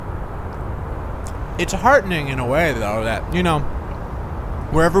It's heartening in a way, though, that,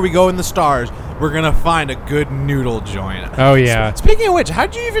 wherever we go in the stars, we're going to find a good noodle joint. Oh, yeah. Speaking of which,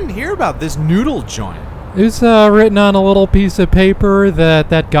 how'd you even hear about this noodle joint? It was written on a little piece of paper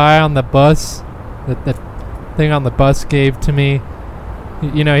that guy on the bus, that thing on the bus gave to me.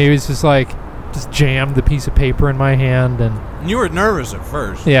 He was just jammed the piece of paper in my hand. And you were nervous at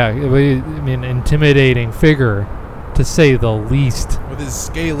first. Yeah, intimidating figure, to say the least. With his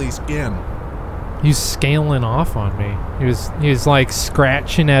scaly skin. He was scaling off on me. He was like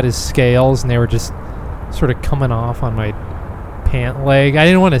scratching at his scales, and they were just sort of coming off on my pant leg. I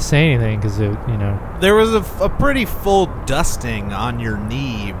didn't want to say anything because there was a pretty full dusting on your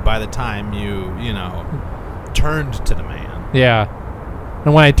knee by the time you turned to the man. Yeah,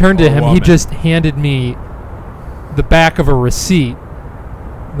 and when I turned to him, woman. he just handed me the back of a receipt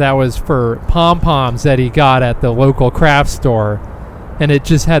that was for pom-poms that he got at the local craft store, and it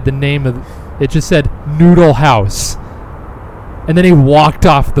just had the name of. It just said Noodle House. And then he walked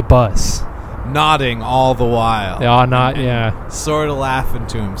off the bus. Nodding all the while. Yeah. Sort of laughing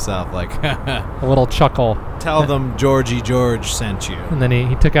to himself, like, a little chuckle. Tell them Georgie George sent you. And then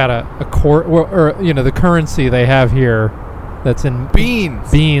he took out a quart, or the currency they have here that's in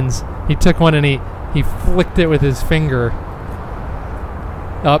beans. He took one and he flicked it with his finger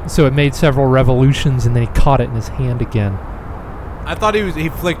up so it made several revolutions, and then he caught it in his hand again. I thought he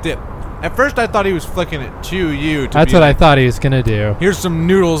flicked it. At first, I thought he was flicking it to you. That's what I thought he was going to do. Here's some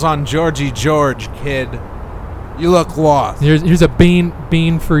noodles on Georgie George, kid. You look lost. Here's a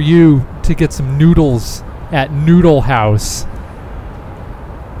bean for you to get some noodles at Noodle House.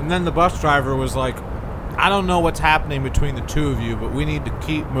 And then the bus driver was like, I don't know what's happening between the two of you, but we need to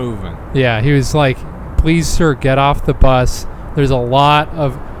keep moving. Yeah, he was like, please, sir, get off the bus. There's a lot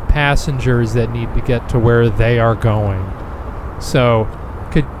of passengers that need to get to where they are going. So...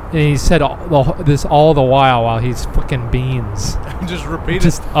 And he said this all the while he's flicking beans. Just repeat it.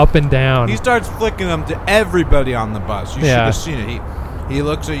 Just up and down. He starts flicking them to everybody on the bus. You should have seen it. He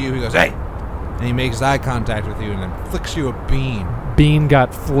looks at you, he goes, hey! And he makes eye contact with you and then flicks you a bean. Bean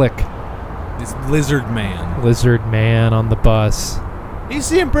got flick. This lizard man. Lizard man on the bus. He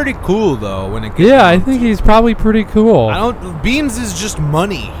seemed pretty cool, though, when it gets I think he's probably pretty cool. Beans is just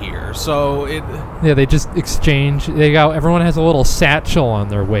money here, so it... Yeah, they just exchange. Everyone has a little satchel on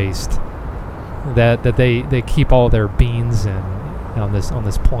their waist that they keep all their beans in on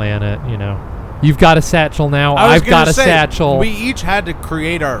this planet, You've got a satchel now. I've got a satchel. We each had to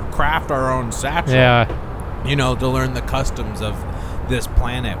craft our own satchel. Yeah. To learn the customs of this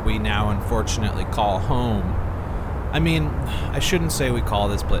planet we now unfortunately call home. I mean, I shouldn't say we call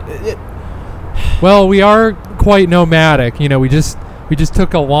this place. Well, we are quite nomadic. We just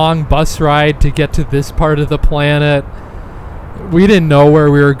took a long bus ride to get to this part of the planet. We didn't know where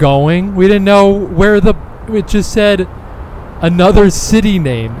we were going. We didn't know where it just said another city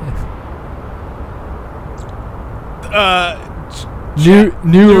name.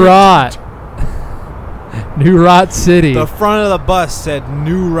 New Rot. New Rot City. The front of the bus said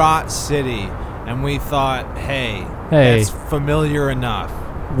New Rot City, and we thought, hey, that's familiar enough.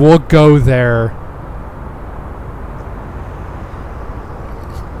 We'll go there.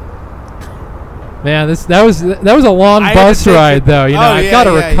 Man, that was a long bus ride, though. I've got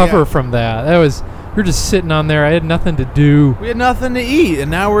to recover from that. We're just sitting on there. I had nothing to do. We had nothing to eat,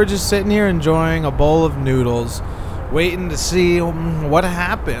 and now we're just sitting here enjoying a bowl of noodles, waiting to see what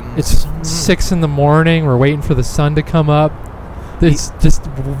happens. It's 6 a.m. We're waiting for the sun to come up. It's just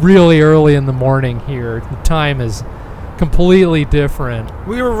really early in the morning here. The time is completely different.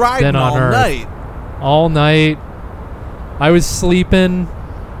 We were riding all night. All night. I was sleeping.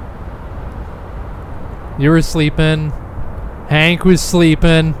 You were sleeping. Hank was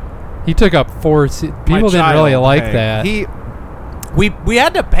sleeping. He took up 4 seats. People didn't really like that. We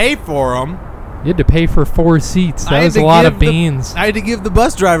had to pay for him. You had to pay for 4 seats. That was a lot of beans. I had to give the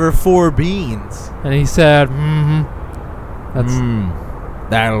bus driver 4 beans. And he said,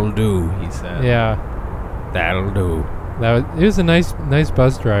 that'll do, he said. Yeah. That'll do. He was a nice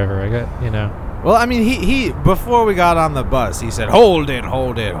bus driver. Well, I mean, he before we got on the bus, he said, hold it.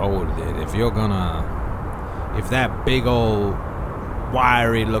 If that big old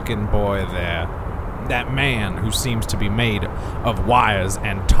wiry-looking boy there, that man who seems to be made of wires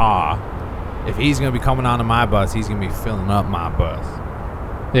and tar, if he's going to be coming onto my bus, he's going to be filling up my bus.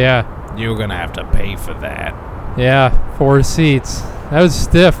 Yeah. You're going to have to pay for that. Yeah, 4 seats. That was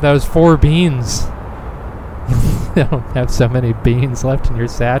stiff. That was 4 beans. You don't have so many beans left in your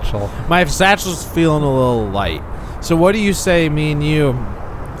satchel. My satchel's feeling a little light. So what do you say me and you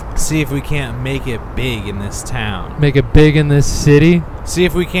see if we can't make it big in this town. Make it big in this city. See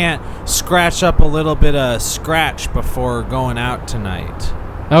if we can't scratch up a little bit of scratch before going out tonight.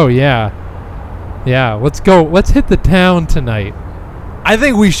 Oh yeah. Yeah, let's go. Let's hit the town tonight. I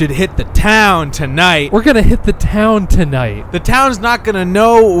think we should hit the town tonight. We're going to hit the town tonight. The town's not going to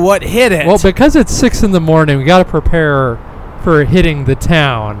know what hit it. Well, because it's 6 in the morning, we got to prepare for hitting the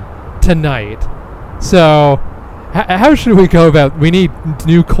town tonight. So, how should we go about? We need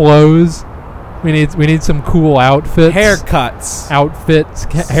new clothes. We need some cool outfits. Haircuts.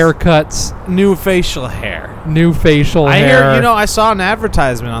 New facial hair. New facial hair. I hear, I saw an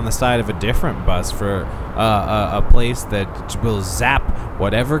advertisement on the side of a different bus for a place that will zap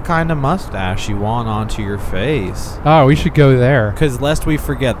whatever kind of mustache you want onto your face. Oh, we should go there. Because lest we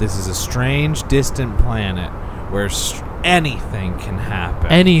forget, this is a strange, distant planet where anything can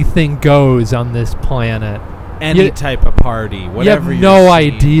happen. Anything goes on this planet. Any type of party, whatever. You have no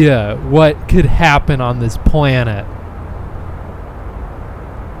idea what could happen on this planet.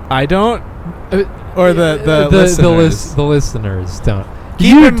 I don't, or the listeners. The listeners don't.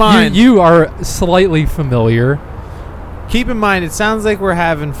 Keep in mind, you are slightly familiar. Keep in mind, it sounds like we're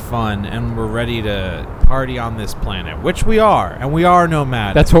having fun and we're ready to party on this planet, which we are, and we are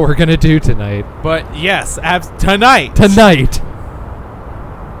nomadic. That's what we're gonna do tonight. But yes, tonight. Tonight.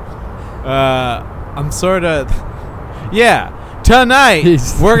 I'm sort of... Yeah, tonight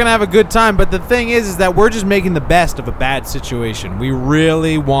we're going to have a good time. But the thing is that we're just making the best of a bad situation. We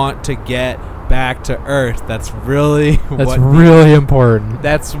really want to get back to Earth. That's really important.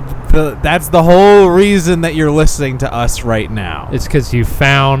 That's the whole reason that you're listening to us right now. It's because you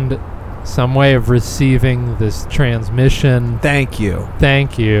found some way of receiving this transmission. Thank you.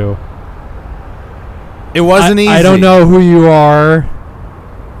 It wasn't easy. I don't know who you are.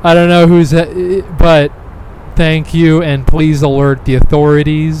 I don't know who's... but thank you, and please alert the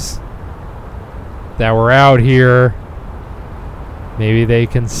authorities that we're out here. Maybe they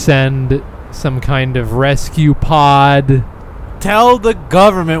can send some kind of rescue pod. Tell the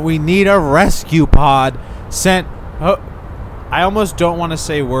government we need a rescue pod sent... I almost don't want to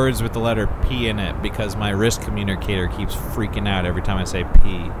say words with the letter P in it because my wrist communicator keeps freaking out every time I say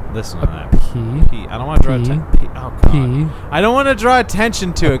P. Listen to that. P. I don't want to draw attention. Oh God. P. I don't want to draw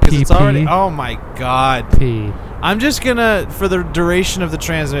attention to it because it's already. Oh my God. P. I'm just gonna, for the duration of the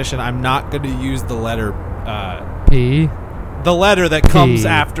transmission, I'm not gonna use the letter P. The letter that comes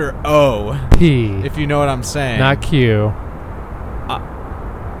after O. P. If you know what I'm saying. Not Q.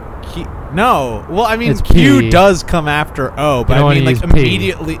 No. Well, I mean, It's Q P. does come after O, but I mean, like,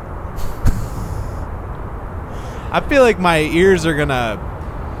 immediately. I feel like my ears are gonna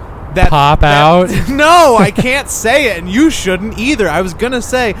pop out. No, I can't say it, and you shouldn't either. I was gonna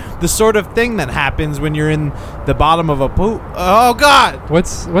say the sort of thing that happens when you're in the bottom of a poop. Oh God!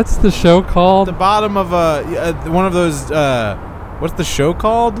 What's the show called? The bottom of one of those. What's the show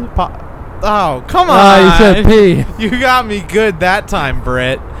called? Oh, come on! You said P. You got me good that time,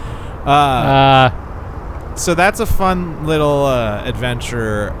 Britt. So that's a fun little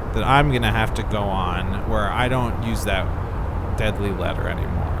adventure that I'm gonna have to go on, where I don't use that deadly letter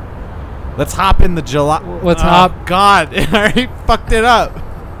anymore. Let's hop in the July. Let's hop. God, I already fucked it up.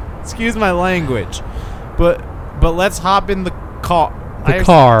 Excuse my language, but let's hop in the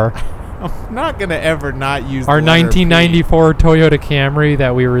car. I'm not gonna ever not use our the letter 1994 Toyota Camry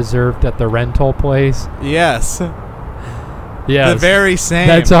that we reserved at the rental place. Yes. Yes. The very same.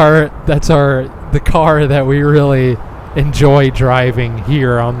 That's the car that we really enjoy driving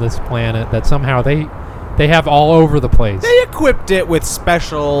here on this planet. That somehow they have all over the place. They equipped it with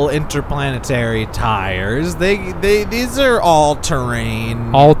special interplanetary tires. These are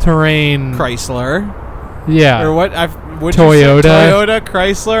all-terrain. All-terrain Chrysler. Yeah. Or what? Toyota. Toyota,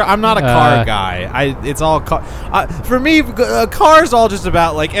 Chrysler. I'm not a car guy. It's all car. For me, a car's all just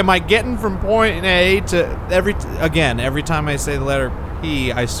about, like, am I getting from point A to every time I say the letter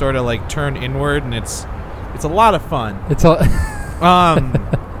P, I sort of like turn inward, and it's a lot of fun.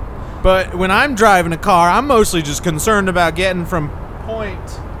 But when I'm driving a car, I'm mostly just concerned about getting from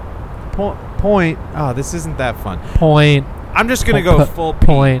point. Oh, this isn't that fun. Point. I'm just gonna go full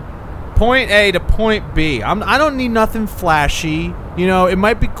P. Point A to point B. I don't need nothing flashy. It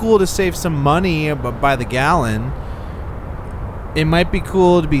might be cool to save some money by the gallon. It might be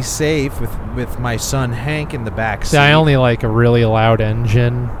cool to be safe with my son Hank in the back seat. See, I only like a really loud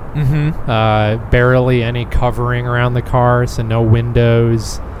engine. Mm-hmm. Barely any covering around the car, so no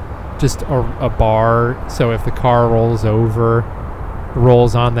windows. Just a bar, so if the car rolls over, it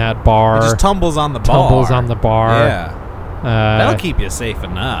rolls on that bar. It just tumbles on the bar. Yeah. That'll keep you safe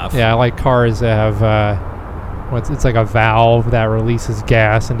enough. Yeah, I like cars that have It's like a valve that releases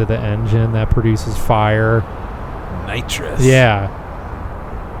gas into the engine that produces fire. Nitrous. Yeah.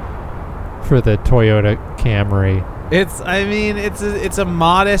 For the Toyota Camry. It's a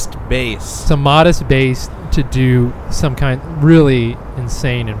modest base. It's a modest base to do some kind really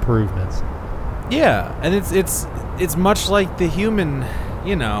insane improvements. Yeah, and it's much like the human,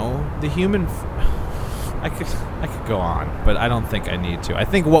 I could go on, but I don't think I need to. I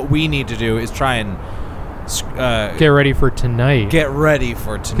think what we need to do is try and get ready for tonight. Get ready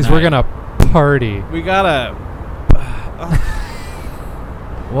for tonight. Because we're gonna party. We gotta.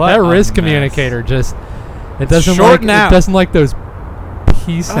 What that a risk mess. communicator just it doesn't Shorten like out. it doesn't like those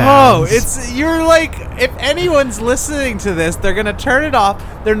P sounds. You're like, if anyone's listening to this, they're gonna turn it off.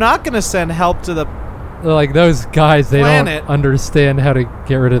 They're not gonna send help to the. They're like those guys. They planet. don't understand how to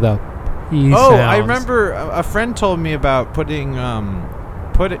get rid of the P sounds. Oh, I remember a friend told me about putting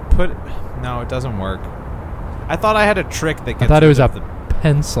put. No, it doesn't work. I thought I had a trick that gets. I thought it was rid a of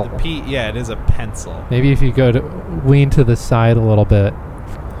pencil. the P. Yeah, it is a pencil. Maybe if you go to lean to the side a little bit.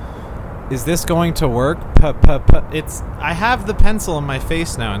 Is this going to work? It's. I have the pencil in my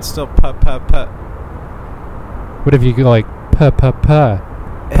face now, and still What if you go like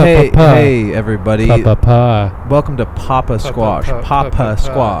Hey, everybody! pa. Welcome to Papa Squash. Papa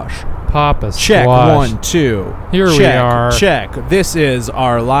Squash. Papa Check Squash. 1, 2. Here we Check, are. Check. This is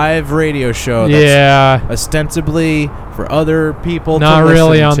our live radio show. That's Yeah, ostensibly for other people. not to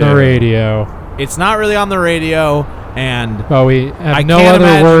really listen on to. the radio. It's not really on the radio, and Well, we have I no can't other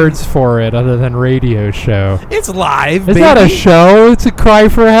imagine- words for it other than radio show. it's live. It's baby. not a show. It's a cry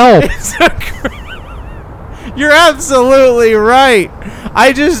for help. You're absolutely right.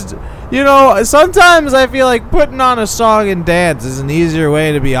 I just, sometimes I feel like putting on a song and dance is an easier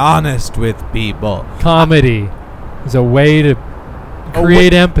way to be honest with people. Comedy is a way to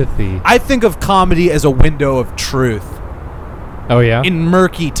create empathy. I think of comedy as a window of truth Oh yeah. in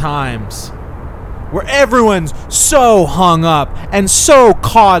murky times where everyone's so hung up and so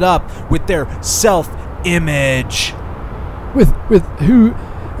caught up with their self-image. with who?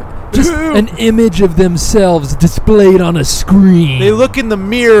 Just an image of themselves displayed on a screen. They look in the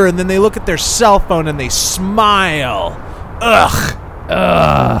mirror and then they look at their cell phone and they smile. Ugh.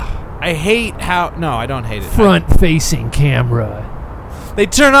 I hate how... No, I don't hate it. Front-facing camera. They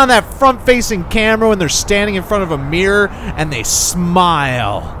turn on that front-facing camera when they're standing in front of a mirror and they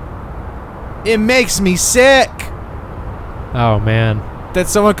smile. It makes me sick Oh man, that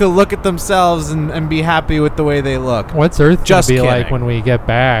someone could look at themselves and be happy with the way they look. what's Earth Just gonna be kidding. like when we get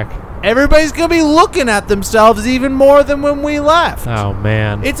back? Everybody's going to be looking at themselves even more than when we left. Oh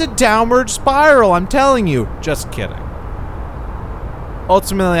man. It's a downward spiral, I'm telling you. Just kidding.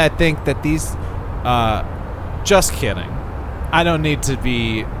 Ultimately, I think that these... just kidding. I don't need to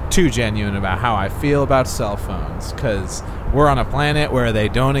be too genuine about how I feel about cell phones, because we're on a planet where they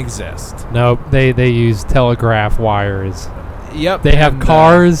don't exist. Nope. They use telegraph wires. Yep. They have and,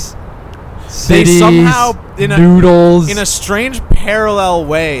 cars, they cities, somehow, noodles. in a strange parallel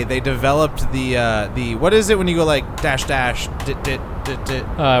way, they developed the what is it when you go like dash dash dit dit dit dit.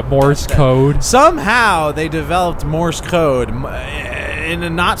 Morse code. Somehow they developed Morse code in a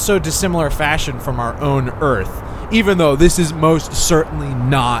not so dissimilar fashion from our own Earth, even though this is most certainly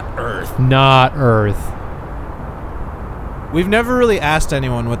not Earth. Not Earth. We've never really asked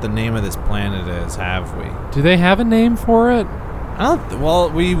anyone what the name of this planet is, have we? Do they have a name for it? I don't. Well,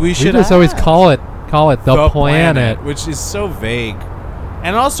 we We should just always ask. call it the planet. which is so vague,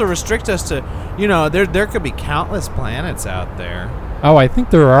 and also restrict us to, there could be countless planets out there. Oh, I think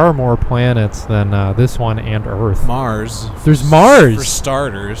there are more planets than this one and Earth. Mars. There's Mars. For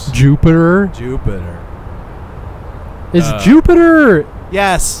starters. Jupiter. Jupiter. Is Jupiter?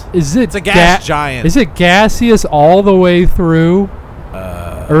 Yes. Is it It's a gas giant. Is it gaseous all the way through,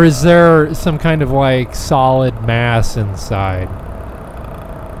 or is there some kind of like solid mass inside?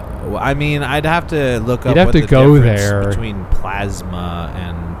 Well, I mean, I'd have to look up You'd have what to the go difference there. between plasma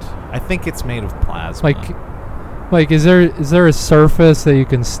and... I think it's made of plasma. Like is there a surface that you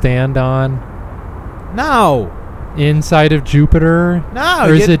can stand on No. inside of Jupiter? No.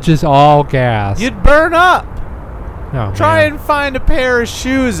 Or is it just all gas? You'd burn up. Oh, Try man. and find a pair of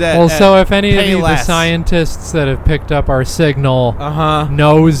shoes at... Well, so at if any of pay you, the less. scientists that have picked up our signal Uh-huh.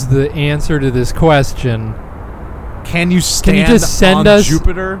 knows the answer to this question, Can you stand just send on us-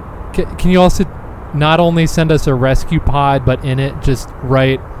 Jupiter? can you also not only send us a rescue pod, but in it just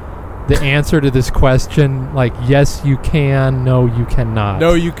write the answer to this question, like yes you can, no you cannot.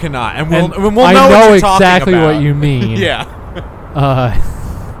 No, you cannot. And And we'll I know what you're exactly talking about. what you mean. Yeah.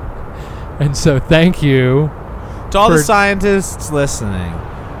 And so thank you. To all the For- scientists listening,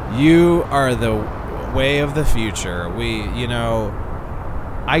 you are the way of the future.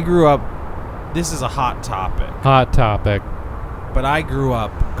 I grew up. This is a hot topic. Hot topic. But I grew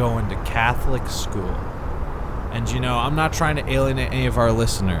up going to Catholic school. And, I'm not trying to alienate any of our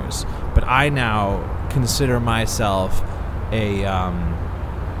listeners, but I now consider myself a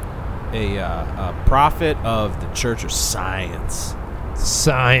prophet of the Church of Science.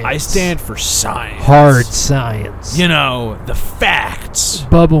 Science. I stand for science. Hard science. The facts.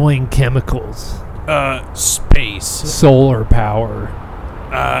 Bubbling chemicals. Space. Solar power.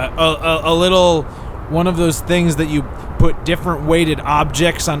 A little one of those things that you put different weighted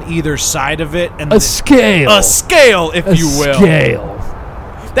objects on either side of it, and a scale, if you will. Scale.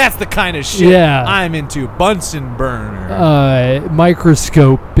 That's the kind of shit I'm into. Bunsen burner.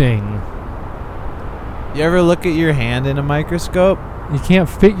 Microscoping. You ever look at your hand in a microscope? You can't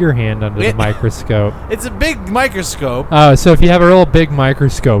fit your hand under the microscope. It's a big microscope. Oh, so if you have a real big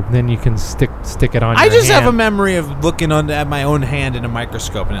microscope, then you can stick it on your hand. I just have a memory of looking at my own hand in a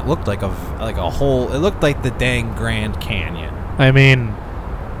microscope, and it looked like a whole. It looked like the dang Grand Canyon. I mean,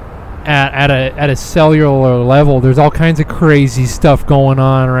 at a cellular level, there's all kinds of crazy stuff going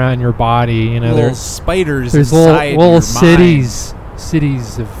on around your body. Little there's spiders. There's inside little your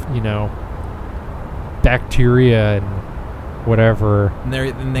cities of bacteria and whatever.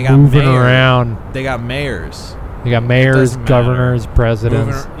 And they got moving mayors. around. They got mayors. They got mayors, governors,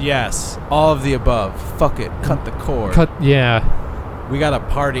 presidents. Yes, all of the above. Fuck it. Cut the cord. Yeah. We got a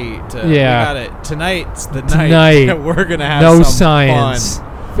party to. Yeah. We got it. Tonight's the night that we're gonna have no some science.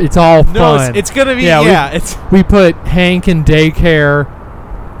 Fun. It's all fun. No, it's gonna be. We put Hank in daycare.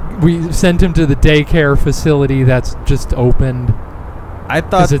 We sent him to the daycare facility that's just opened. I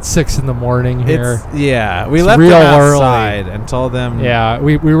thought because it's 6 a.m. here. We left real him outside early and told them. Yeah,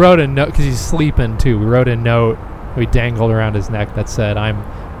 we wrote a note because he's sleeping too. We wrote a note we dangled around his neck that said, "I'm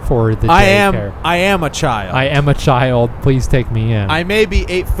for the daycare. I am a child. I am a child. Please take me in." I may be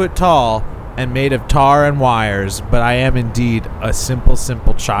 8 foot tall and made of tar and wires, but I am indeed a simple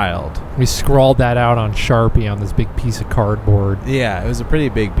child. We scrawled that out on Sharpie on this big piece of cardboard. Yeah, it was a pretty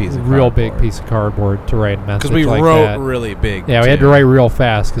big piece of cardboard. Real big piece of cardboard to write a message because we like wrote that. really big. Yeah, we had to write real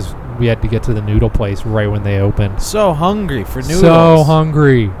fast because we had to get to the noodle place right when they opened. So hungry for noodles. So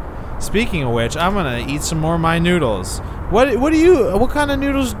hungry. Speaking of which, I'm gonna eat some more of my noodles. What kind of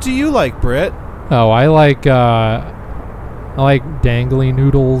noodles do you like, Britt? Oh, I like dangly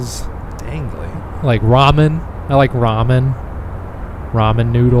noodles. Dangly. Like ramen. I like ramen.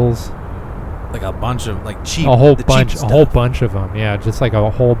 Ramen noodles. Like a bunch of cheap. A whole bunch of them. Yeah, just like a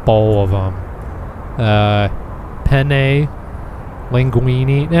whole bowl of them. Penne,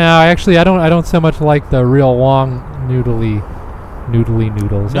 linguine. No, actually, I don't so much like the real long noodly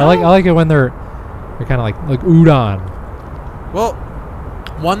noodles. No? I like it when they're kind of like udon. Well,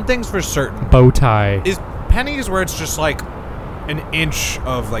 one thing's for certain. Bow tie. Is pennies where it's just like an inch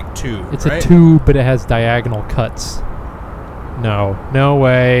of tube. It's right? a tube, but it has diagonal cuts. No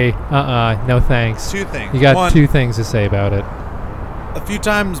way. No thanks. Two things. You got 2 things to say about it. A few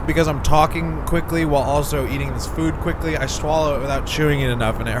times, because I'm talking quickly while also eating this food quickly, I swallow it without chewing it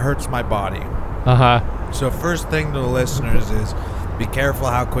enough, and it hurts my body. So first thing to the listeners is be careful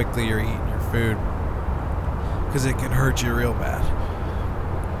how quickly you're eating your food, because it can hurt you real bad.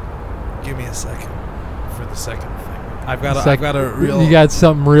 Give me a second for the second thing. I've got a real. You got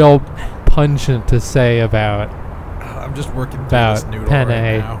something real pungent to say about. I'm just working through about this noodle penne.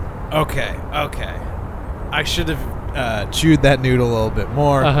 right now. Okay. I should have chewed that noodle a little bit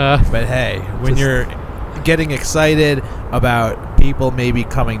more. But hey, when you're getting excited about people maybe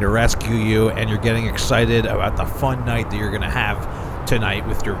coming to rescue you, and you're getting excited about the fun night that you're gonna have tonight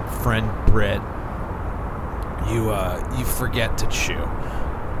with your friend Britt, you forget to chew.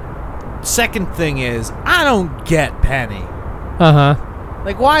 Second thing is, I don't get penny.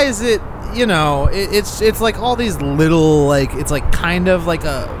 Why is it? It's like all these little it's like kind of like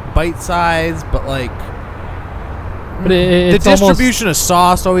a bite size, but it's the distribution of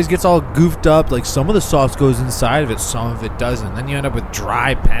sauce always gets all goofed up. Like some of the sauce goes inside of it, some of it doesn't. Then you end up with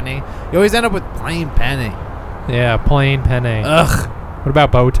dry penne. You always end up with plain penne. Yeah, plain penne. Ugh. What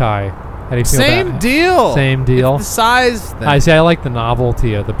about bow tie? How do you feel Same about deal. Same deal. It's the size thing. I like the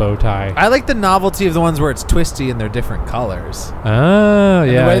novelty of the bow tie. I like the novelty of the ones where it's twisty and they're different colors. Oh, yeah. And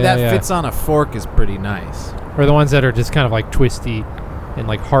the way that fits on a fork is pretty nice. Or the ones that are just kind of like twisty and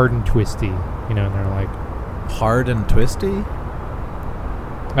like hard and twisty, and they're like hard and twisty.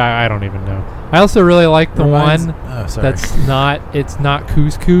 I don't even know. I also really like the one that's not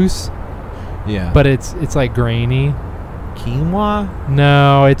couscous. Yeah. But it's like grainy. Quinoa?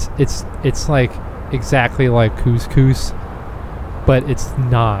 No, it's like exactly like couscous, but it's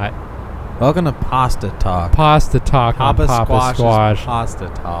not. Welcome to Pasta Talk. Pasta talk on Papa Squash. Pasta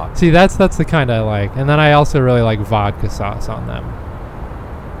Talk. See, that's the kind I like. And then I also really like vodka sauce on them.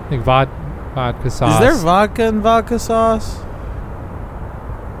 I think vodka sauce. Is there vodka in vodka sauce?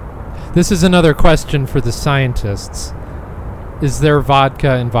 This is another question for the scientists. Is there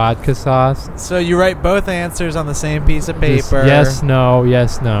vodka in vodka sauce? So you write both answers on the same piece of Just paper. yes, no,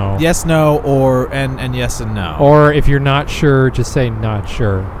 yes, no. Yes, no, or and yes and no. Or if you're not sure, just say not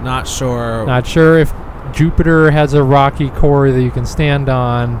sure. Not sure. Not sure if Jupiter has a rocky core that you can stand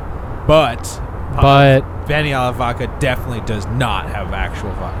on. But But vodka definitely does not have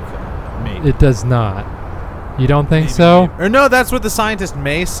actual vodka. Maybe. it does not. You don't think Maybe, so? maybe. Or no, that's what the scientist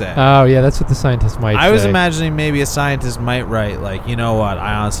may say. Oh, yeah, that's what the scientist might say. I was imagining maybe a scientist might write, like, you know what,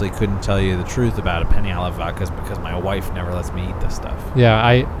 I honestly couldn't tell you the truth about a Peniala vodka because my wife never lets me eat this stuff. Yeah,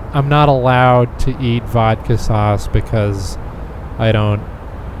 I'm not allowed to eat vodka sauce because I don't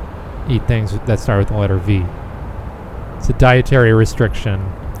eat things that start with the letter V. It's a dietary restriction.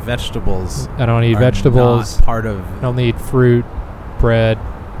 Vegetables. I don't eat are vegetables. Not part of. I don't eat fruit, bread.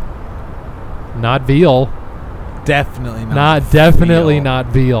 Not veal. Definitely not. Definitely not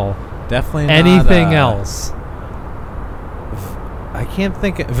veal. Definitely Anything not. else. I can't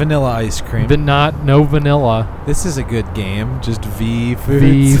think of vanilla ice cream. But no vanilla. This is a good game. Just V foods.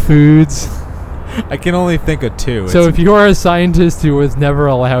 V foods. I can only think of two. So if you are a scientist who was never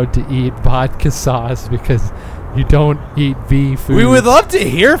allowed to eat vodka sauce because you don't eat V foods, we would love to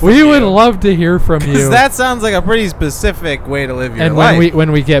hear from We you. would love to hear from you. Because that sounds like a pretty specific way to live your and life.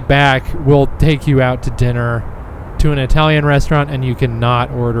 when we get back, we'll take you out to dinner to an Italian restaurant, and you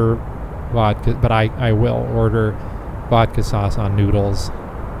cannot order vodka, but I will order vodka sauce on noodles.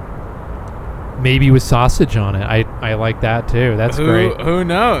 Maybe with sausage on it. I like that too. That's great. Who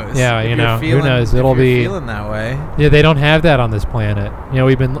knows? Yeah, If you know, you're feeling, who knows? if It'll you're be feeling that way. Yeah, they don't have that on this planet. You know,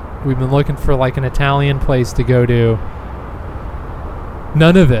 we've been looking for like an Italian place to go to.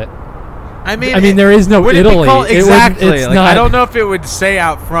 None of it. I mean, there is no would Italy. It be called, exactly. It's like, not, I don't know if it would say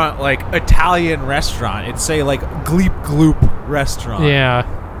out front like Italian restaurant. It'd say like Gleep Gloop restaurant. Yeah.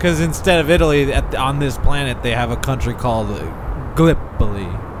 Because instead of Italy, on this planet, they have a country called Gallipoli.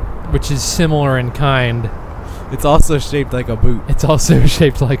 Which is similar in kind. It's also shaped like a boot. It's also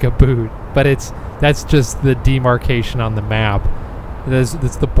shaped like a boot, but that's just the demarcation on the map.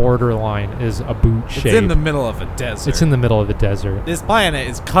 That's the borderline is a boot shape. It's in the middle of a desert. It's in the middle of a desert. This planet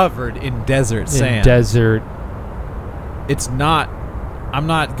is covered in desert sand. Desert. It's not. I'm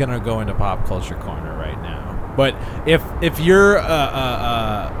not gonna go into pop culture corner right now. But if you're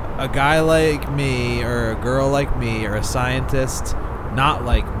a guy like me or a girl like me or a scientist not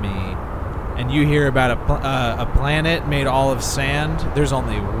like me, and you hear about a planet made all of sand, there's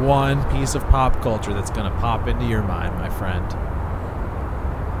only one piece of pop culture that's gonna pop into your mind, my friend.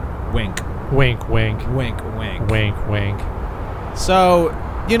 Wink. Wink, wink. Wink, wink. Wink, wink. So,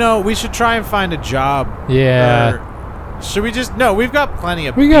 we should try and find a job. Yeah. Or should we just... No, we've got plenty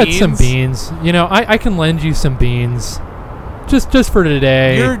of beans. We got some beans. I can lend you some beans. Just for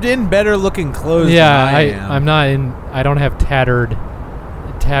today. You're in better looking clothes than I am. I'm not in... I don't have tattered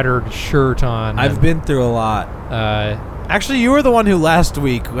shirt on. I've been through a lot. Actually, you were the one who last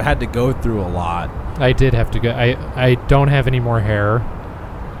week had to go through a lot. I did have to go. I don't have any more hair.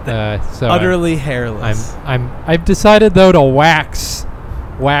 So utterly hairless. I've decided though to wax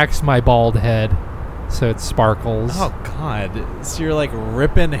my bald head so it sparkles. Oh God! So you're like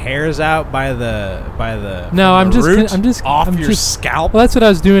ripping hairs out by the No, I'm just off your scalp. Well, that's what I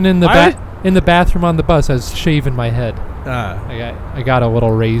was doing in the bathroom on the bus. I was shaving my head. I got a little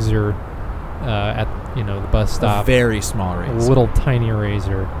razor at the bus stop. A very small razor. A little tiny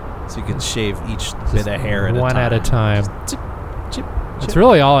razor. So you can shave each Just bit of hair one at a time. Just chip. That's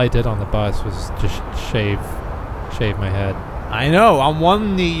really all I did on the bus was just shave my head. I know. On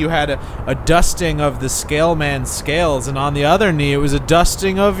one knee you had a dusting of the scale man's scales, and on the other knee it was a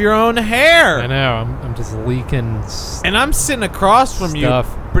dusting of your own hair. I know. I'm just leaking. And I'm sitting across from stuff.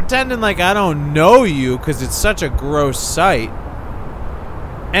 you, pretending like I don't know you because it's such a gross sight.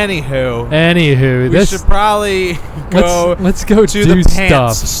 Anywho, we should probably go. Let's go to do the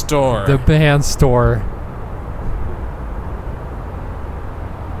pants stuff. store. The pants store.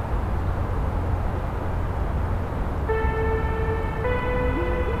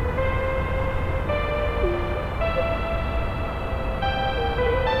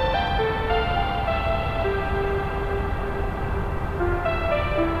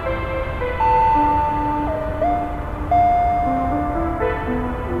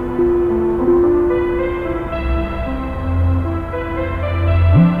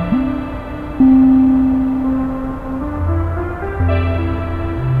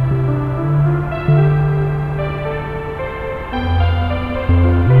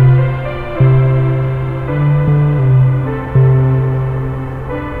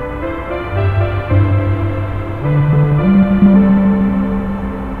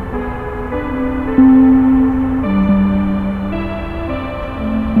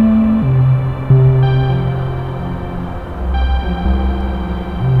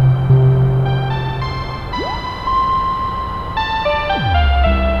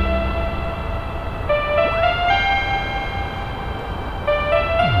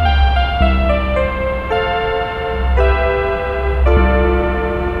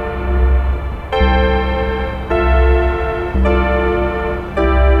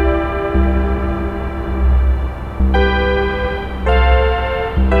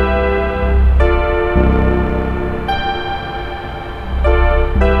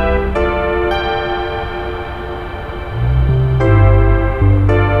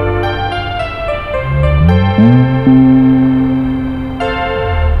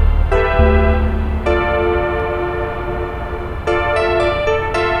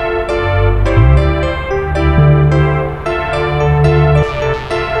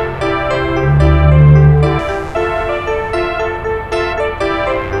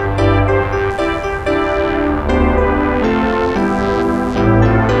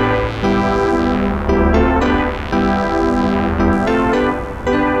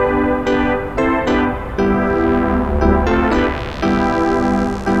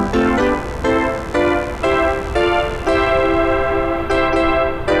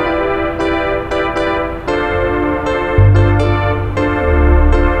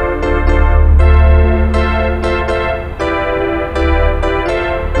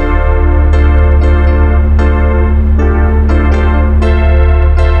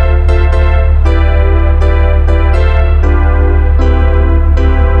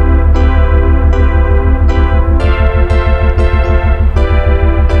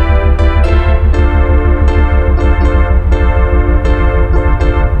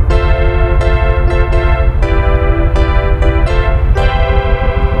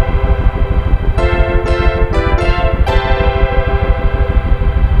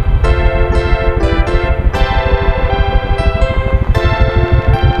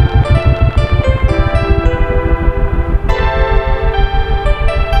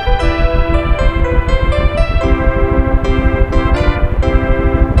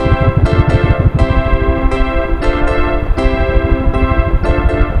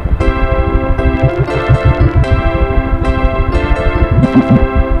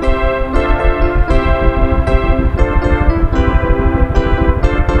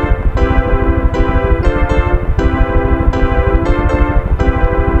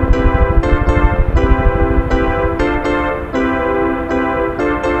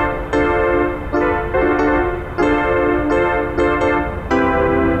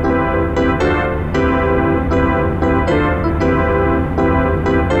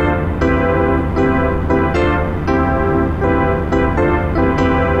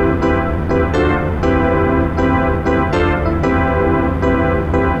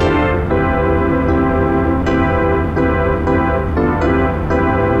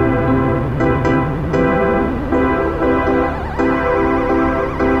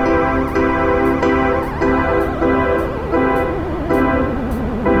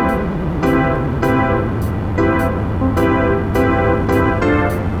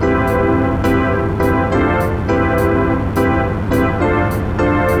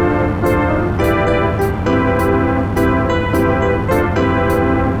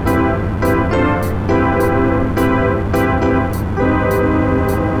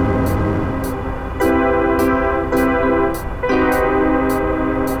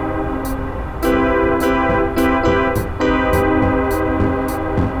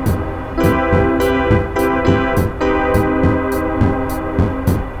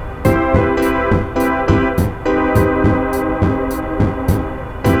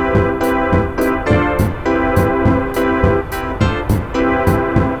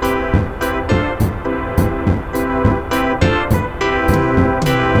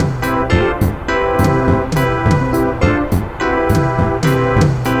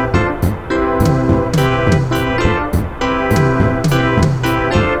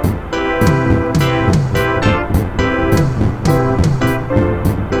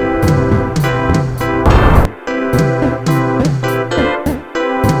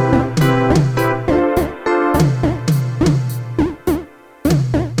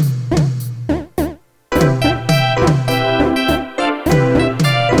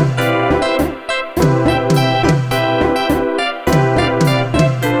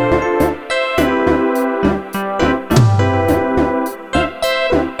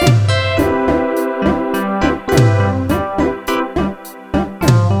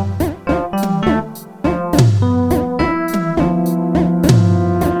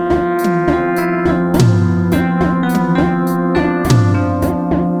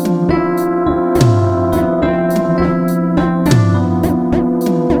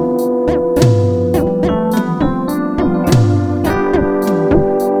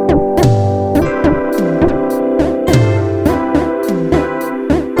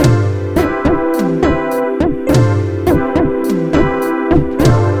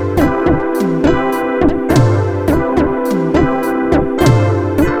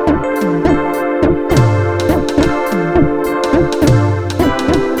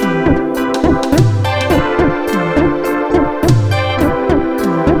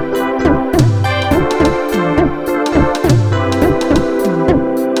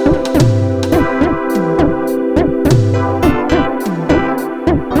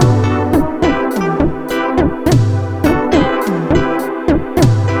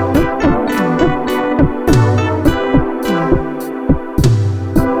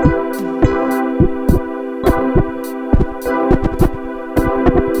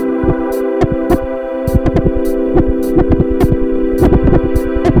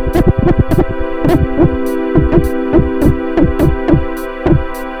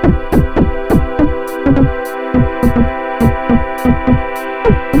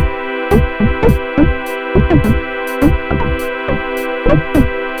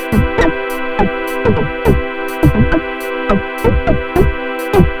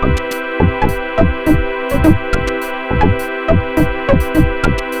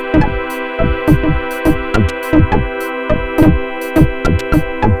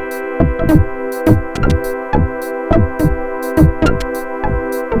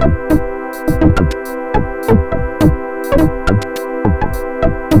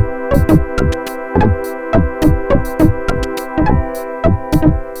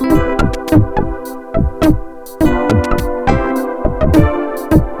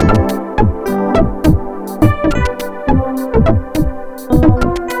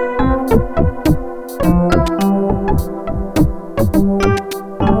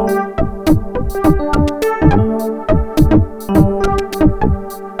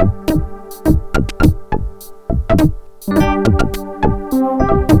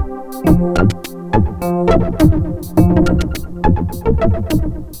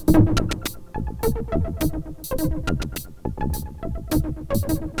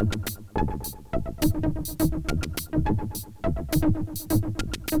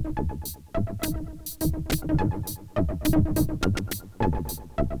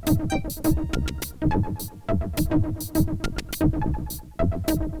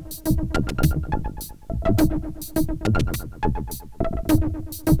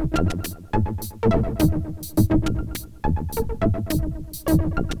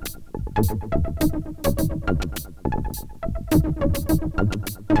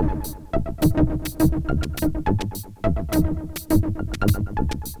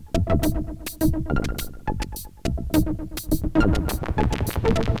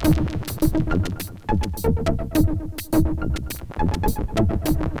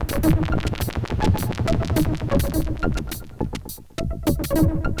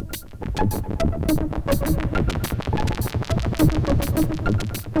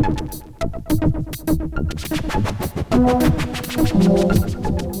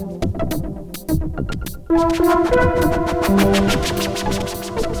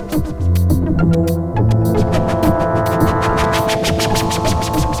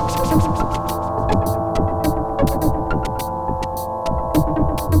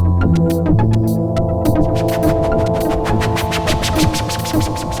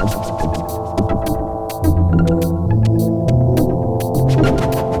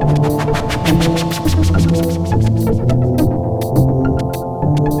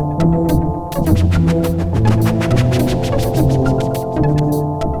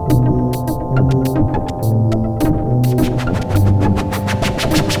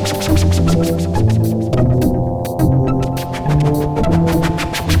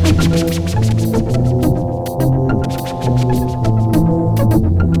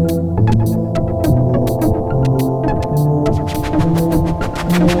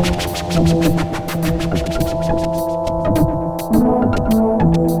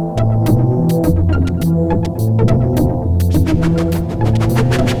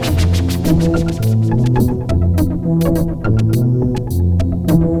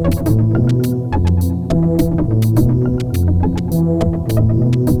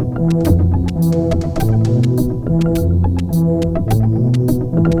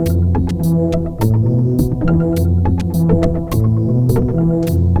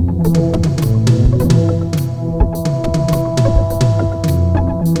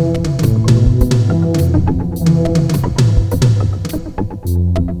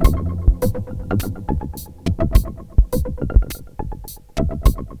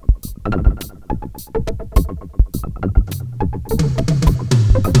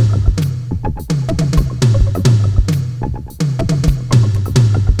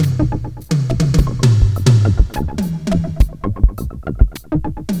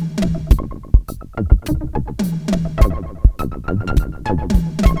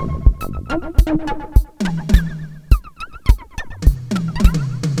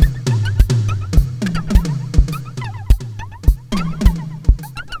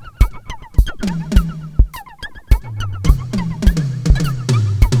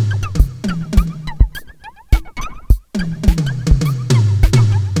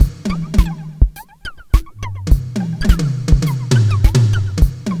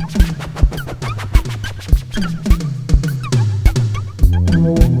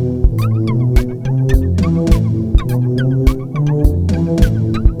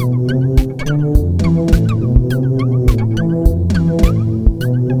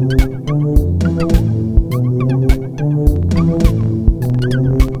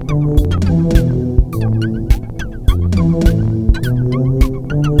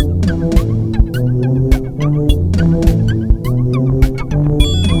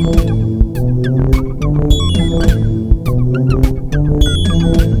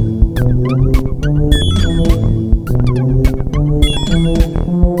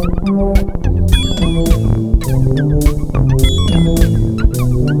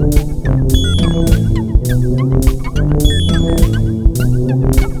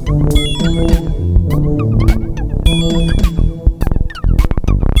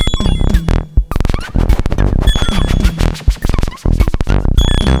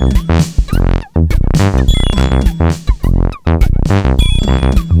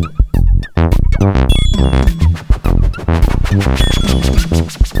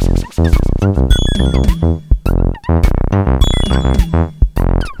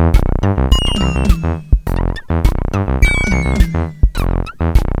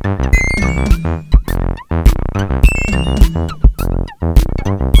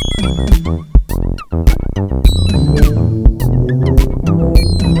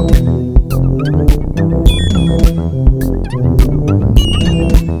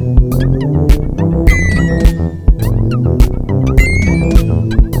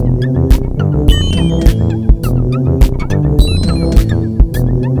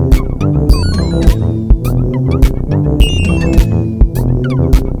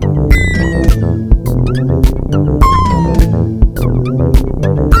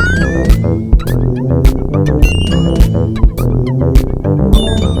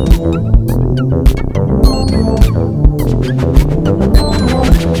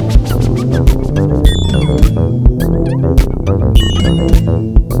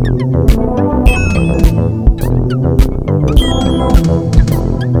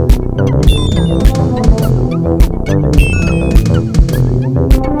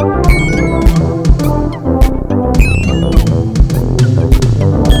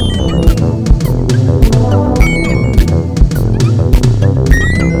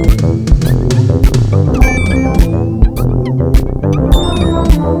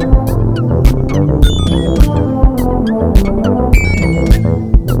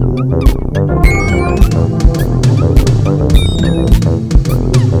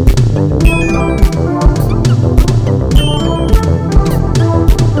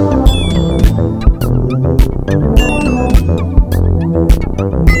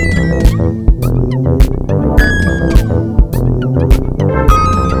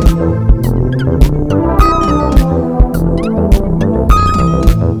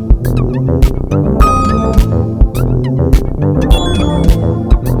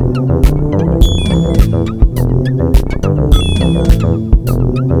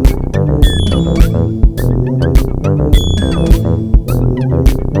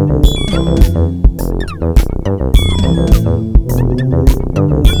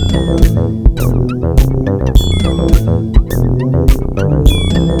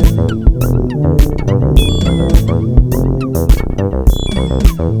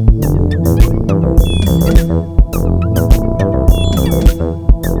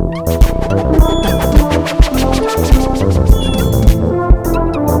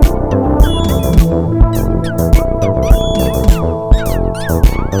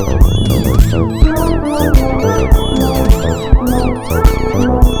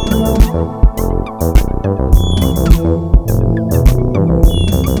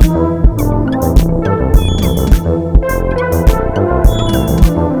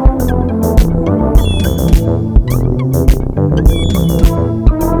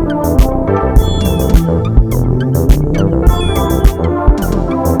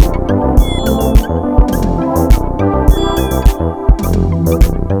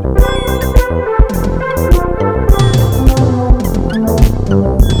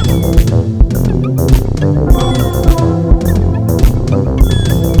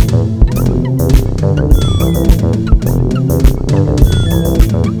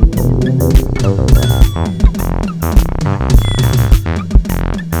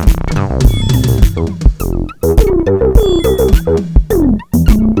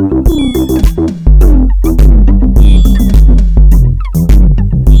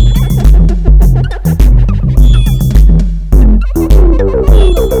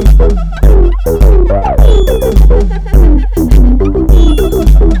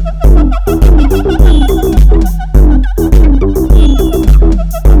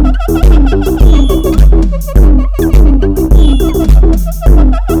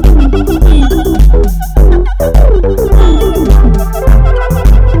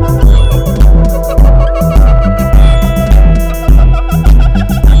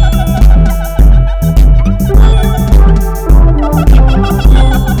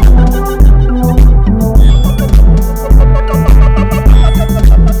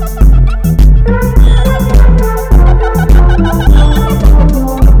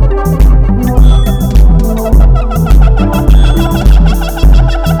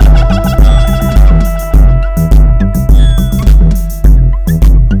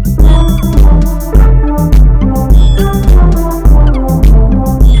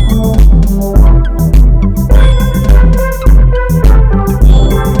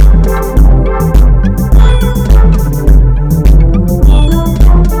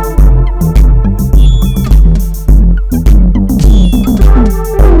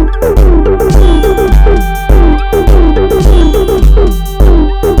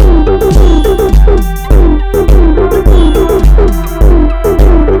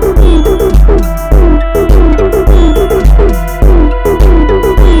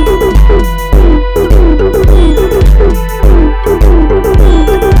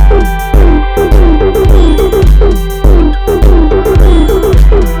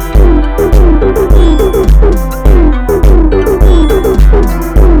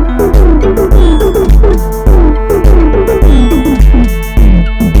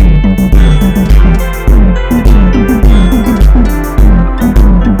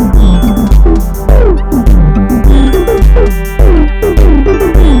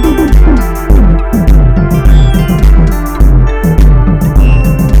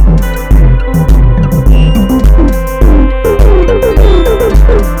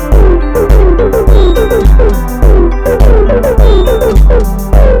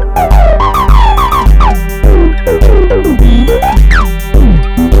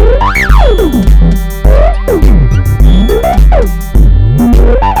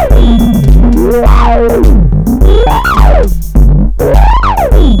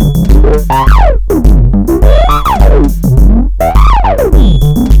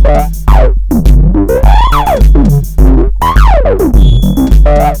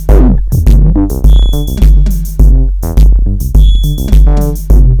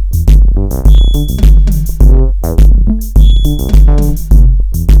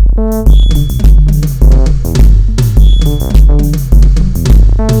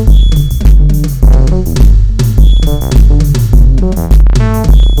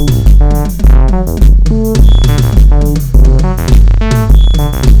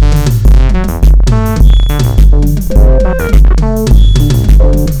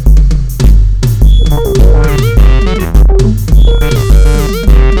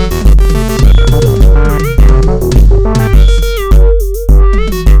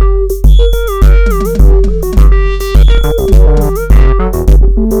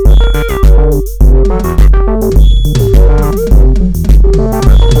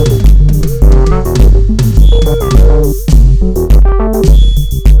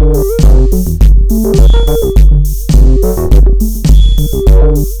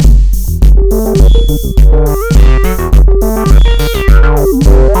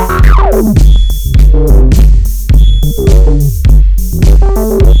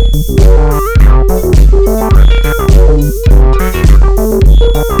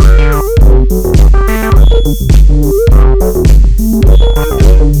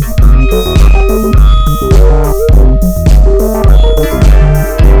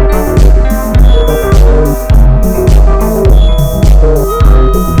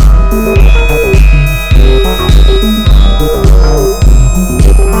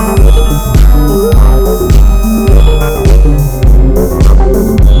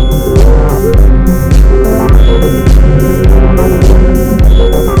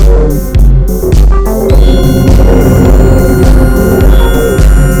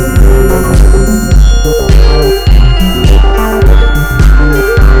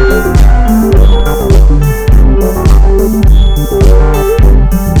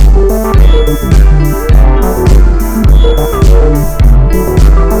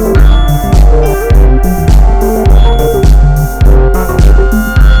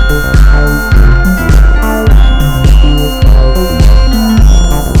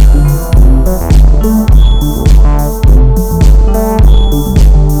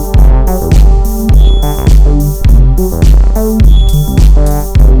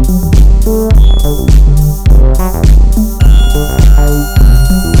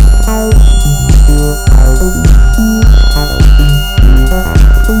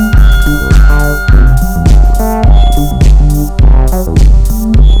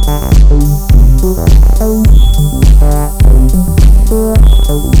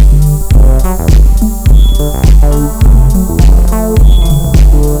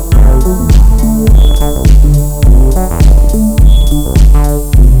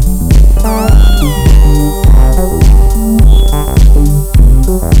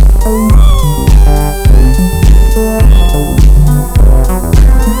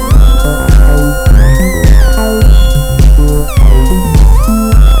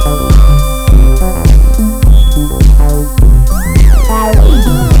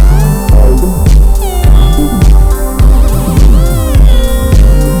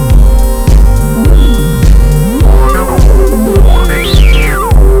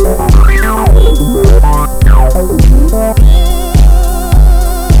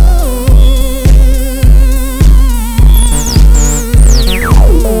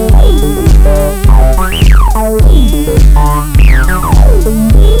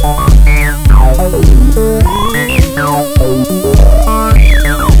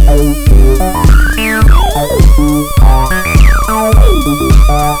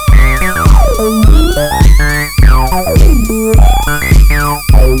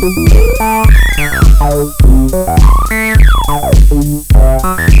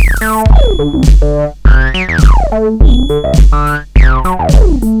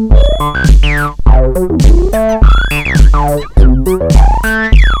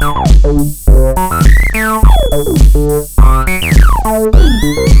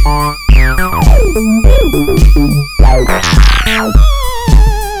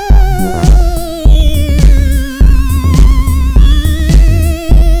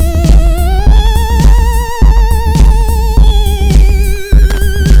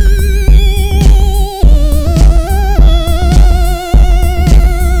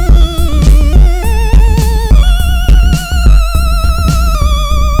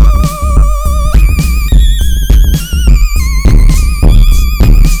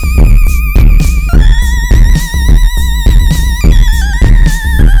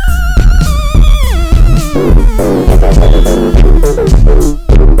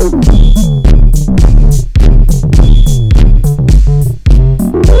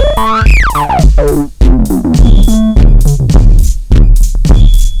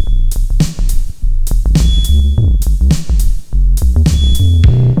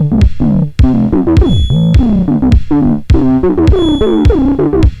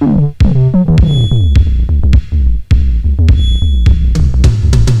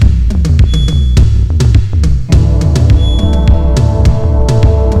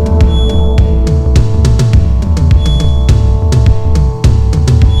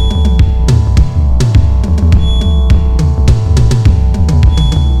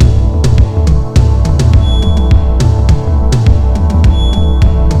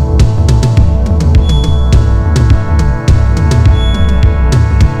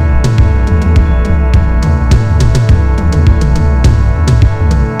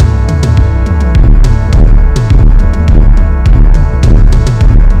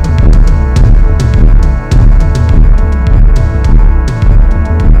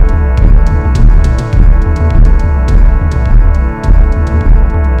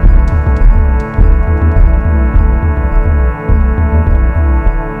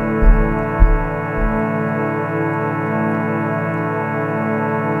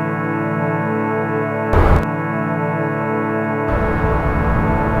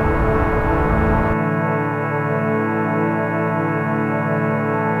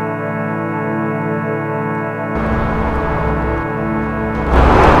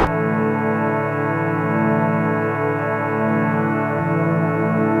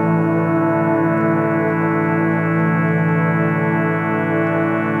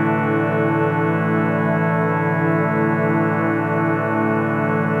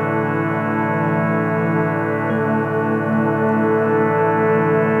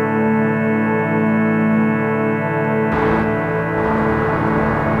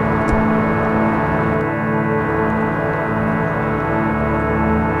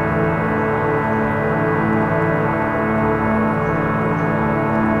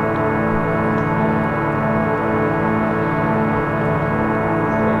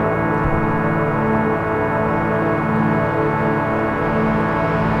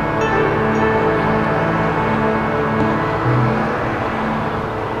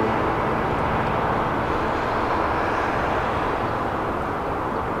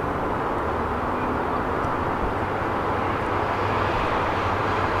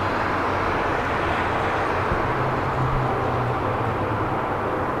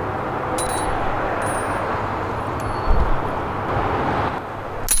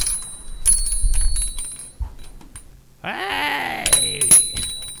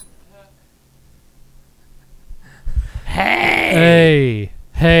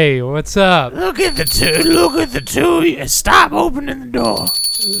 Hey, what's up? Look at the two. Stop opening the door.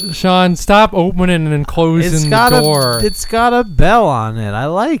 Sean, stop opening and closing the door. It's got a bell on it. I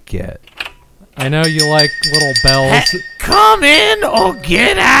like it. I know you like little bells. Come in or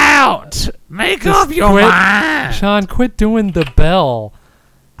get out. Make up your mind. Sean, quit doing the bell.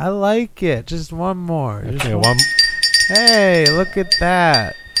 I like it. Just one more. Okay, one. Hey, look at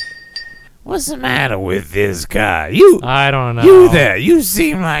that. What's the matter with this guy? I don't know. You there. You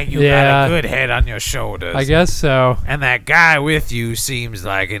seem like you got a good head on your shoulders. I guess so. And that guy with you seems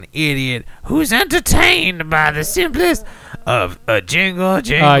like an idiot who's entertained by the simplest of a jingle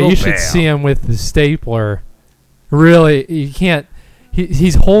bell. You should see him with the stapler. Really, you can't.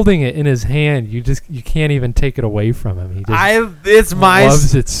 He's holding it in his hand. You can't even take it away from him. He just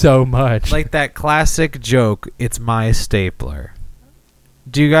loves it so much. Like that classic joke, it's my stapler.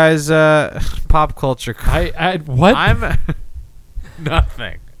 Do you guys pop culture? What? I'm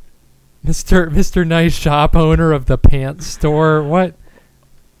nothing. Mr. Nice Shop owner of the pants store. What?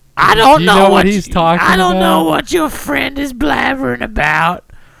 I don't know what he's talking about. I don't know what your friend is blabbering about,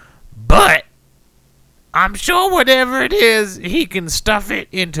 but I'm sure whatever it is, he can stuff it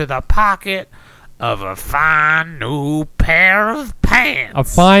into the pocket of a fine new pair of pants. A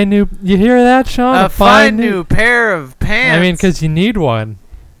fine new... You hear that, Sean? A fine new pair of pants. I mean, because you need one.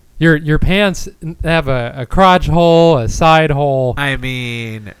 Your pants have a crotch hole, a side hole. I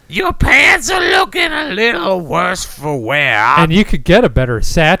mean, your pants are looking a little worse for wear. And you could get a better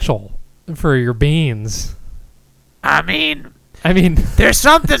satchel for your beans. I mean, there's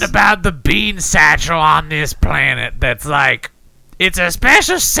something about the bean satchel on this planet that's like, it's a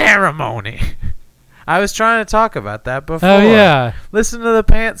special ceremony. I was trying to talk about that before. Oh, yeah. Listen to the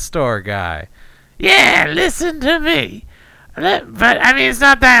pants store guy. Yeah, listen to me. But, I mean, it's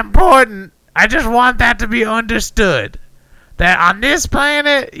not that important. I just want that to be understood. That on this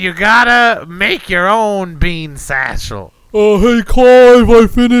planet, you gotta make your own bean satchel. Oh, hey, Clive, I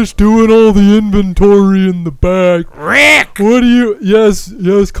finished doing all the inventory in the back. Rick! What do you...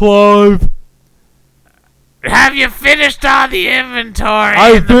 Yes, Clive. Have you finished all the inventory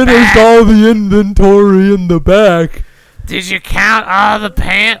I finished all the inventory in the back. Did you count all the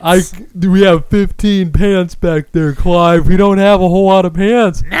pants? We have 15 pants back there, Clive. We don't have a whole lot of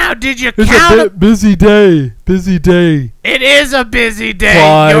pants. Now, did you count? It's a busy day. Busy day. It is a busy day.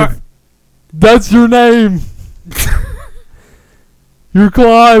 Clive. That's your name. You're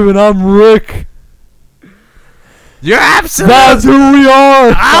Clive and I'm Rick. You're absolutely... That's who we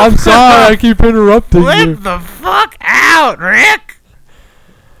are. I'm sorry I keep interrupting you. Flip the fuck out, Rick.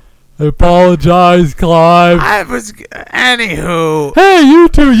 I apologize, Clive. Anywho. Hey, you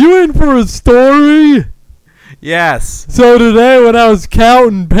two, you in for a story? Yes. So today when I was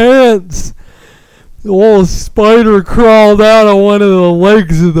counting pants, the little spider crawled out of one of the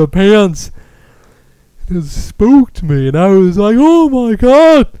legs of the pants. It spooked me, and I was like, oh my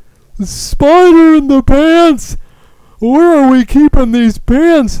God, the spider in the pants. Where are we keeping these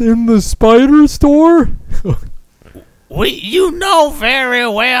pants? In the spider store? You know very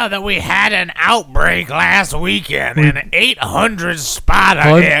well that we had an outbreak last weekend and 800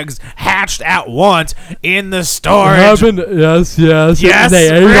 spider eggs hatched at once in the storage. Yes. Yes,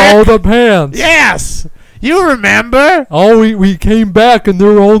 they ate all the pants. Yes. You remember? Oh, we came back and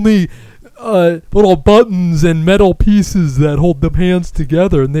there were only little buttons and metal pieces that hold the pants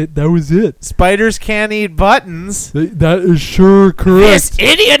together, and that was it. Spiders can't eat buttons. That is sure correct. This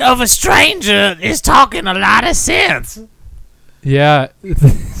idiot of a stranger is talking a lot of sense. Yeah,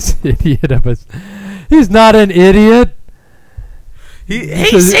 this idiot of a... He's not an idiot.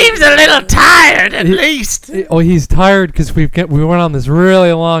 He seems a little tired, at least. He's tired because we went on this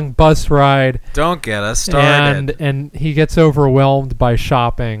really long bus ride. Don't get us started. And he gets overwhelmed by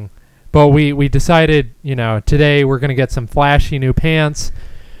shopping. But we decided, today we're going to get some flashy new pants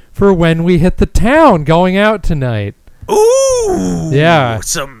for when we hit the town going out tonight. Ooh! Yeah.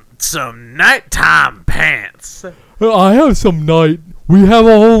 Some nighttime pants. I have some we have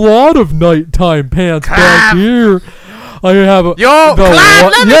a whole lot of nighttime pants back here. I have Clive,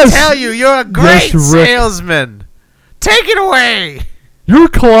 let me tell you, you're a great salesman. Take it away. You're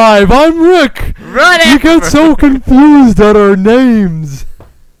Clive, I'm Rick. You get so confused at our names.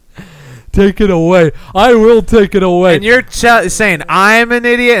 Take it away. I will take it away. And you're saying I'm an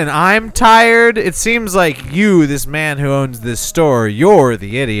idiot and I'm tired? It seems like you, this man who owns this store, you're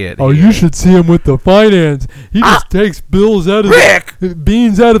the idiot. Oh, you should see him with the finance. He just takes bills out of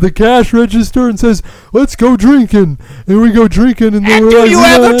beans out of the cash register and says, let's go drinking. And we go drinking. And do you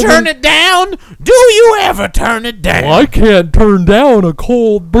ever turn it down? Do you ever turn it down? Well, I can't turn down a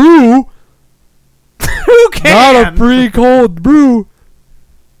cold brew. Who can. Not a pre-cold brew.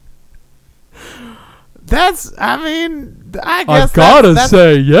 That's, I mean, I I've guess gotta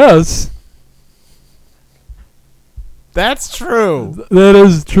say yes. that's true. That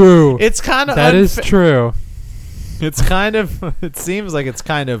is true. It's kind of That is true. It's kind of, it seems like it's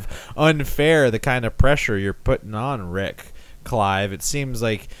kind of unfair, the kind of pressure you're putting on Rick, Clive. It seems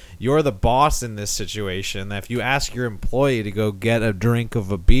like you're the boss in this situation. That if you ask your employee to go get a drink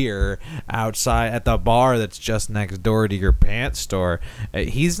of a beer outside at the bar that's just next door to your pants store,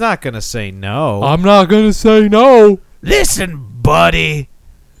 he's not going to say no. I'm not gonna say no. Listen, buddy,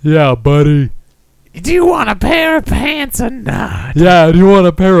 Yeah, buddy. do you want a pair of pants or not? Yeah, do you want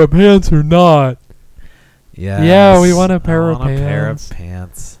a pair of pants or not? Yes, Yeah, we want a I pair of want a pair of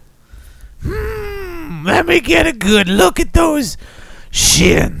pants. pants. Let me get a good look at those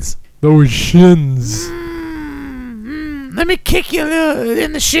shins. Those shins. Let me kick you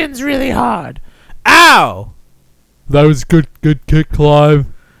in the shins really hard. Ow! That was good kick, Clive.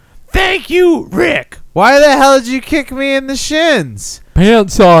 Thank you, Rick. Why the hell did you kick me in the shins? Pant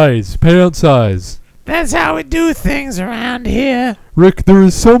size. That's how we do things around here. Rick, there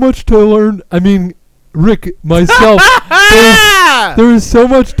is so much to learn. I mean, Rick, myself, there is so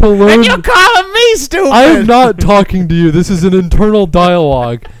much to learn. And you're calling me stupid. I am not talking to you. This is an internal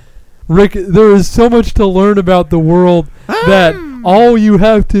dialogue. Rick, there is so much to learn about the world that all you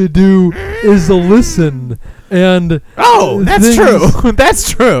have to do is listen. And Oh, that's true. That's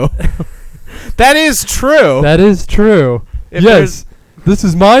true. That is true. That is true. If Yes, this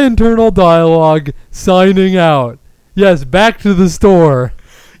is my internal dialogue signing out. Yes, back to the store.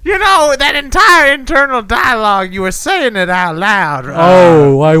 You know, that entire internal dialogue, you were saying it out loud.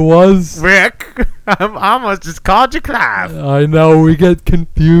 Oh, I was? Rick, I almost just called you Clive. I know, we get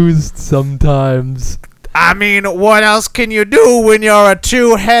confused sometimes. I mean, what else can you do when you're a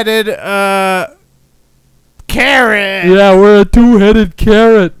two-headed, carrot? Yeah, we're a two-headed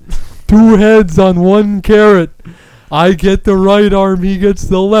carrot. Two heads on one carrot. I get the right arm, he gets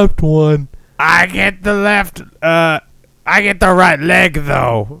the left one. I get the right leg,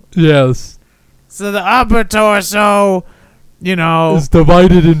 though. Yes. So the upper torso, you know. It's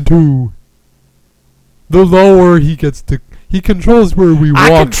divided in two. The lower he controls where we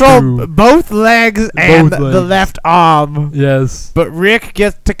walk I control through. both legs and Both the legs. left arm. Yes. But Rick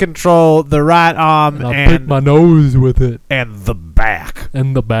gets to control the right arm And I'll pick my nose with it. and the back.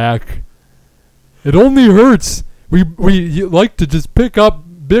 And the back. It only hurts. We like to just pick up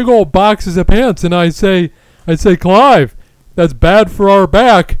big old boxes of pants, and I say, Clive, that's bad for our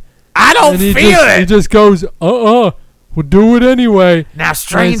back. I don't And he feel He it. just goes, we'll do it anyway. Now, And I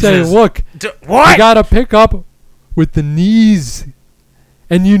strangers. say, look, What? you gotta pick up with the knees.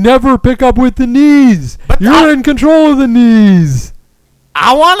 And you never pick up with the knees. But You're in control of the knees.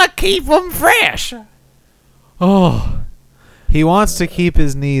 I want to keep them fresh. Oh, He wants to keep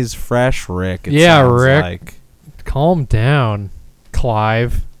his knees fresh, Rick. It Yeah, sounds Rick. like. calm down,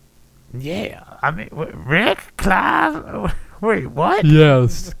 Clive. Yeah, I mean, Rick, Clive. Wait, what?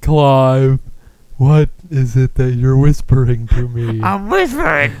 Yes, Clive. What is it that you're whispering to me? I'm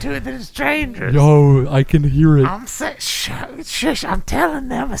whispering to the strangers. Yo, I can hear it. I'm saying, shush, I'm telling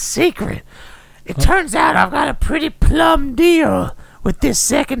them a secret. It turns out I've got a pretty plum deal with this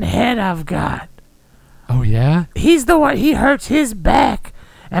second head I've got. Oh, yeah? He's the one, he hurts his back,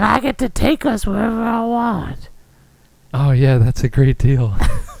 and I get to take us wherever I want. Oh, yeah, that's a great deal.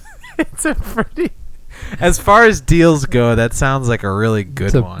 It's a pretty... As far as deals go, that sounds like a really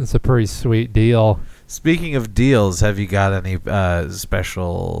good one. It's a pretty sweet deal. Speaking of deals, have you got any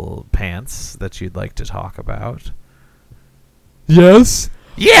special pants that you'd like to talk about? Yes?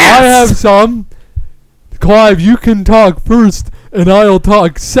 Yes! I have some. Clive, you can talk first, and I'll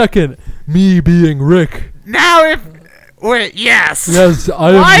talk second. Me being Rick. Now if... Wait, yes. Yes, I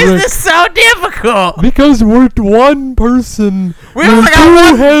am Why is Rick. this so difficult? Because we're one person We with only two got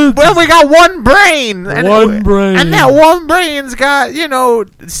one. heads. Well, we got one brain. One brain. And that one brain's got,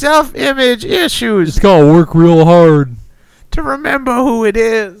 self-image issues It's gotta work real hard. to remember who it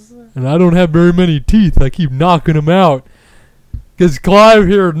is. And I don't have very many teeth. I keep knocking them out. Because Clive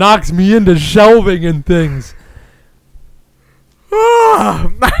here knocks me into shelving and things.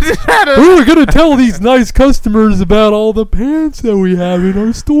 I just had a... We're going to tell these nice customers about all the pants that we have in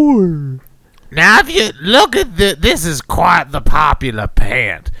our store. Now, if you look at this is quite the popular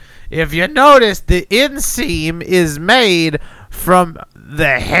pant. If you notice, the inseam is made from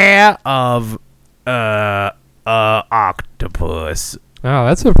the hair of octopus. Oh,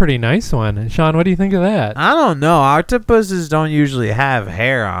 that's a pretty nice one. Sean, what do you think of that? I don't know. Octopuses don't usually have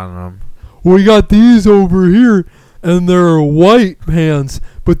hair on them. We got these over here, and they're white pants,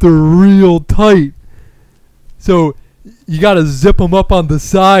 but they're real tight. So you got to zip them up on the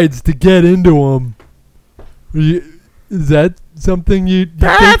sides to get into them. Is that something you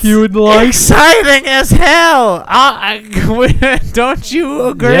think you would like? Exciting as hell. Don't you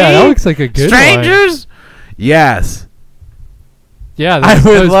agree? Yeah, that looks like a good Strangers? Yes. Yeah, I would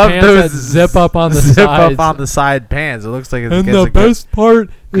those love pants those that zip up on the zip sides. up on the side pants. It looks like it's And gets the a best part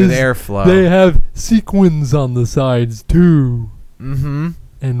good is airflow. they have sequins on the sides too, Mm-hmm.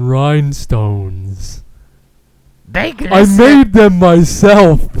 and rhinestones. They I glisten. made them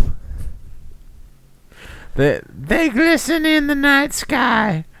myself. They glisten in the night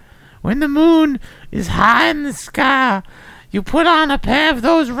sky. When the moon is high in the sky, you put on a pair of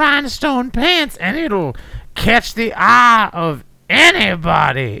those rhinestone pants and it'll catch the eye of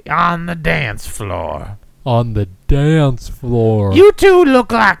anybody on the dance floor. On the dance floor. You two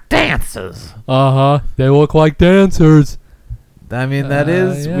look like dancers. They look like dancers. I mean, that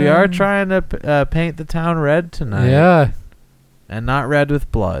is, we yeah. are trying to paint the town red tonight. Yeah. And not red with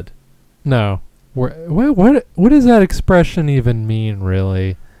blood. No. What does that expression even mean,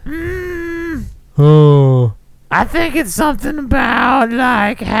 really? Oh. I think it's something about,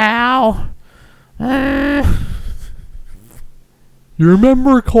 like, how... You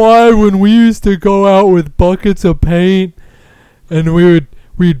remember, Clyde, when we used to go out with buckets of paint, and we'd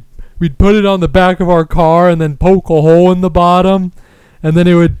put it on the back of our car and then poke a hole in the bottom, and then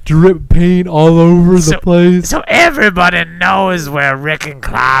it would drip paint all over the place? So everybody knows where Rick and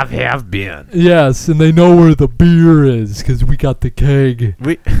Clive have been. Yes, and they know where the beer is, because we got the keg.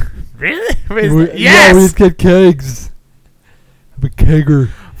 We really? Yeah, we'd get kegs. Have a kegger.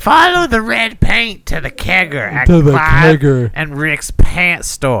 Follow the red paint to the kegger at To the Clive kegger. and Rick's pants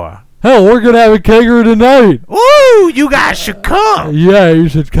store. Hell, we're going to have a kegger tonight. Woo! You guys should come. Yeah, you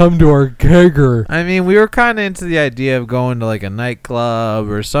should come to our kegger. I mean, we were kind of into the idea of going to like a nightclub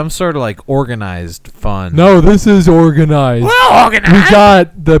or some sort of like organized fun. No, this is organized. We're organized. We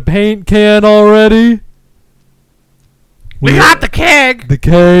got the paint can already. We got the keg. The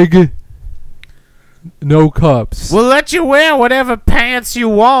keg. No cups. We'll let you wear whatever pants you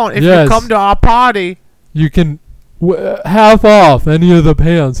want if Yes. you come to our party. You can half off any of the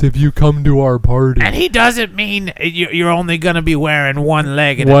pants if you come to our party. And he doesn't mean you're only gonna be wearing one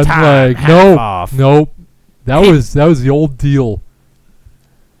leg at One a time. leg. Half Nope. off. Nope. That was the old deal.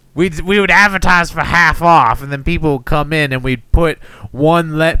 We would advertise for half off, and then people would come in, and we'd put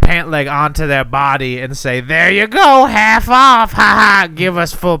one pant leg onto their body and say, "There you go, half off, ha ha! Give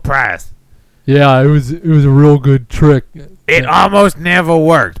us full price." Yeah, it was a real good trick. It almost never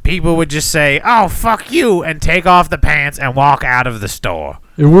worked. People would just say, "Oh, fuck you," and take off the pants and walk out of the store.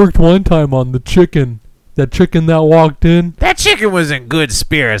 It worked one time on the chicken. That chicken that walked in. That chicken was in good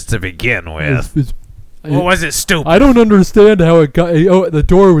spirits to begin with. Or was it stupid? I don't understand how it got. The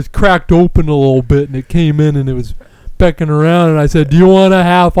door was cracked open a little bit, and it came in, and it was beckoning around. And I said, "Do you want a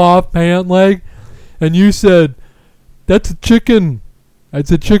half off pant leg?" And you said, "That's a chicken." It's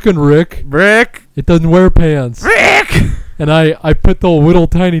a chicken, Rick. Rick? It doesn't wear pants. Rick! And I put the little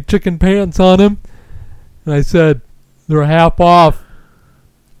tiny chicken pants on him, and I said, "They're half off."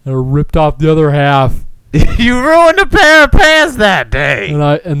 And I ripped off the other half. You ruined a pair of pants that day.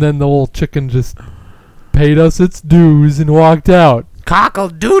 And then the little chicken just paid us its dues and walked out.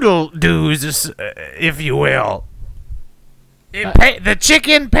 Cockle-doodle dues, if you will. The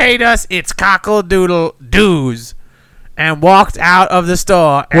chicken paid us its cockle-doodle dues and walked out of the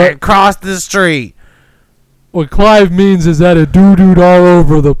store and crossed the street. What Clive means is that it doo-dooed all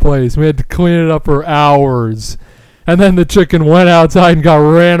over the place. We had to clean it up for hours. And then the chicken went outside and got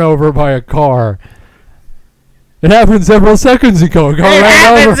ran over by a car. It happened several seconds ago. It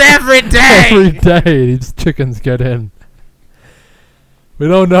happens every day. Every day these chickens get in. We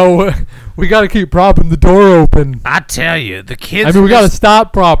don't know. We got to keep propping the door open. I tell you, the kids... I mean, we got to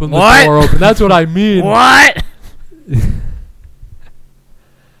stop propping the door open. That's what I mean. What?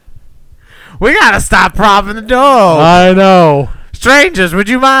 We got to stop propping the door open. I know. Strangers, would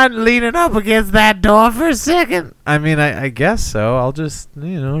you mind leaning up against that door for a second? I mean, I guess so. I'll just,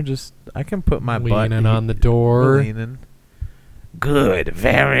 I can put my butt leaning on the door. Leaning. Good,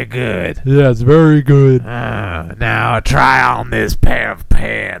 very good. Yes, very good. Now try on this pair of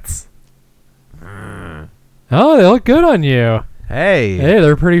pants. Oh, they look good on you. Hey,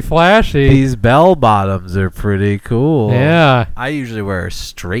 they're pretty flashy. These bell bottoms are pretty cool. Yeah. I usually wear a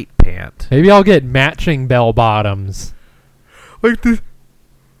straight pant. Maybe I'll get matching bell bottoms. Like this.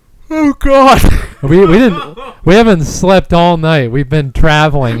 Oh God. We haven't slept all night. We've been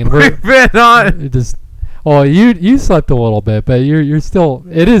traveling and we've been on. Just. Well, you slept a little bit, but you're still.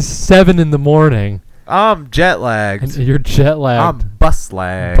 It is 7 a.m. I'm jet lagged. You're jet lagged. I'm bus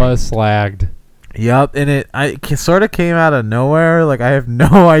lagged. Bus lagged. Yep, and it sort of came out of nowhere. Like, I have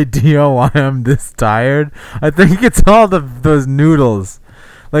no idea why I'm this tired. I think it's all those noodles.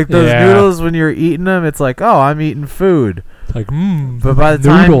 Like, those noodles, when you're eating them, it's like, oh, I'm eating food. Like, but by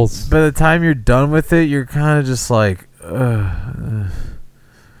the time you're done with it, you're kind of just like,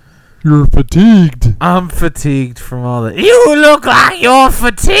 you're fatigued. I'm fatigued from all that. You look like you're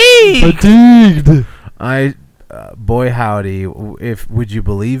fatigued. Fatigued. Boy howdy, would you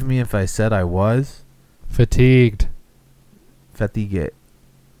believe me if I said I was? Fatigued. Fatigued.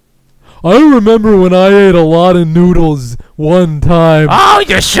 I remember when I ate a lot of noodles one time. Oh,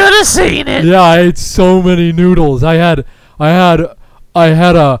 you should have seen it. Yeah, I ate so many noodles. I had a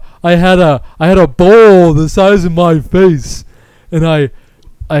bowl the size of my face, and I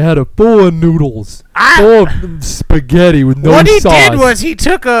had a bowl of noodles, full of spaghetti with no sauce. What he did was he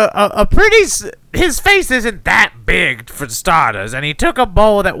took a pretty. His face isn't that big for starters, and he took a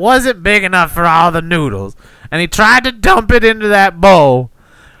bowl that wasn't big enough for all the noodles, and he tried to dump it into that bowl,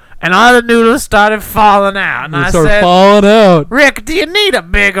 and all the noodles started falling out. And I said, falling out. Rick, do you need a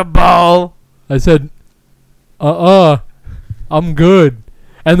bigger bowl? I said, I'm good.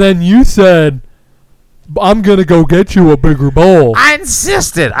 And then you said, I'm going to go get you a bigger bowl. I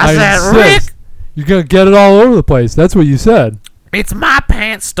insisted. I said, Rick, you're going to get it all over the place. That's what you said. It's my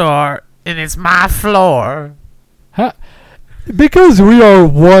pants store, and it's my floor. Because we are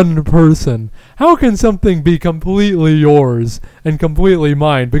one person, how can something be completely yours and completely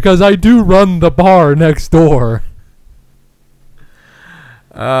mine? Because I do run the bar next door.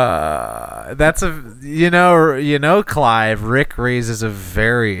 That's Clive, Rick raises a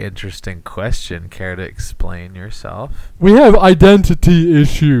very interesting question. Care to explain yourself? We have identity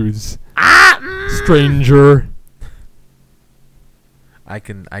issues. Stranger. I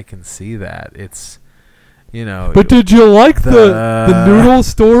can see that. It's, But did you like the noodle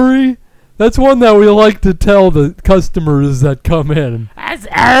story? That's one that we like to tell the customers that come in.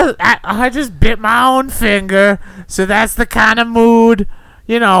 I just bit my own finger, so that's the kind of mood,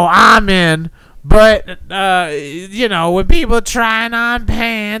 I'm in. But, when people are trying on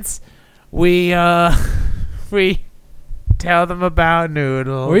pants, we tell them about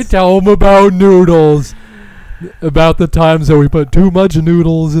noodles. We tell them about noodles. About the times that we put too much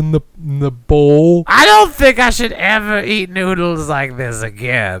noodles in the bowl. I don't think I should ever eat noodles like this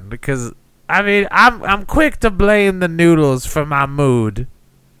again, because I'm quick to blame the noodles for my mood,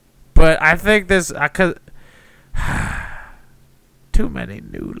 but I think too many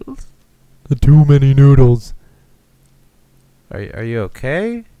noodles. Too many noodles. Are you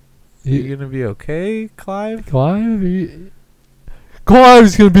okay? You gonna be okay, Clive? Clive's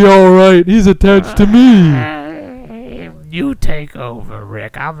gonna be all right. He's attached to me. You take over,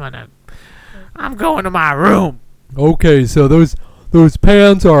 Rick. I'm going to my room. Okay, so those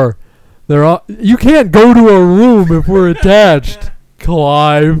pants you can't go to a room if we're attached,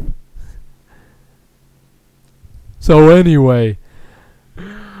 Clive. So anyway,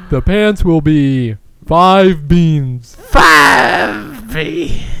 the pants will be 5 beans. 5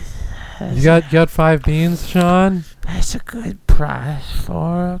 beans. You got 5 beans, Sean? That's a good price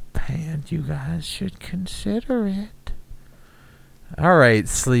for a pant. You guys should consider it. All right,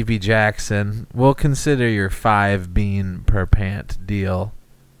 Sleepy Jackson. We'll consider your 5 bean per pant deal.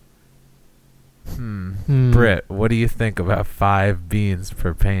 Britt, what do you think about 5 beans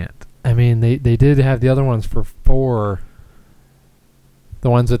per pant? I mean, they did have the other ones for 4. The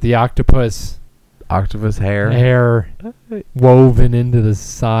ones with the octopus hair woven into the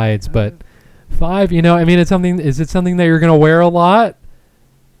sides, but 5, it's something. Is it something that you're gonna wear a lot?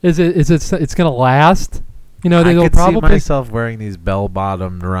 It's gonna last? I could see myself wearing these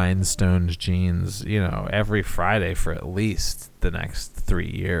bell-bottomed rhinestones jeans, every Friday for at least the next 3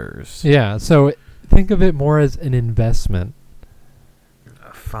 years. Yeah, so think of it more as an investment.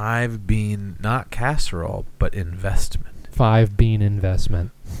 5 bean, not casserole, but investment. 5 bean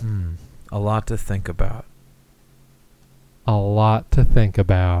investment. A lot to think about. A lot to think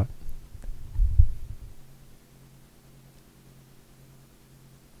about.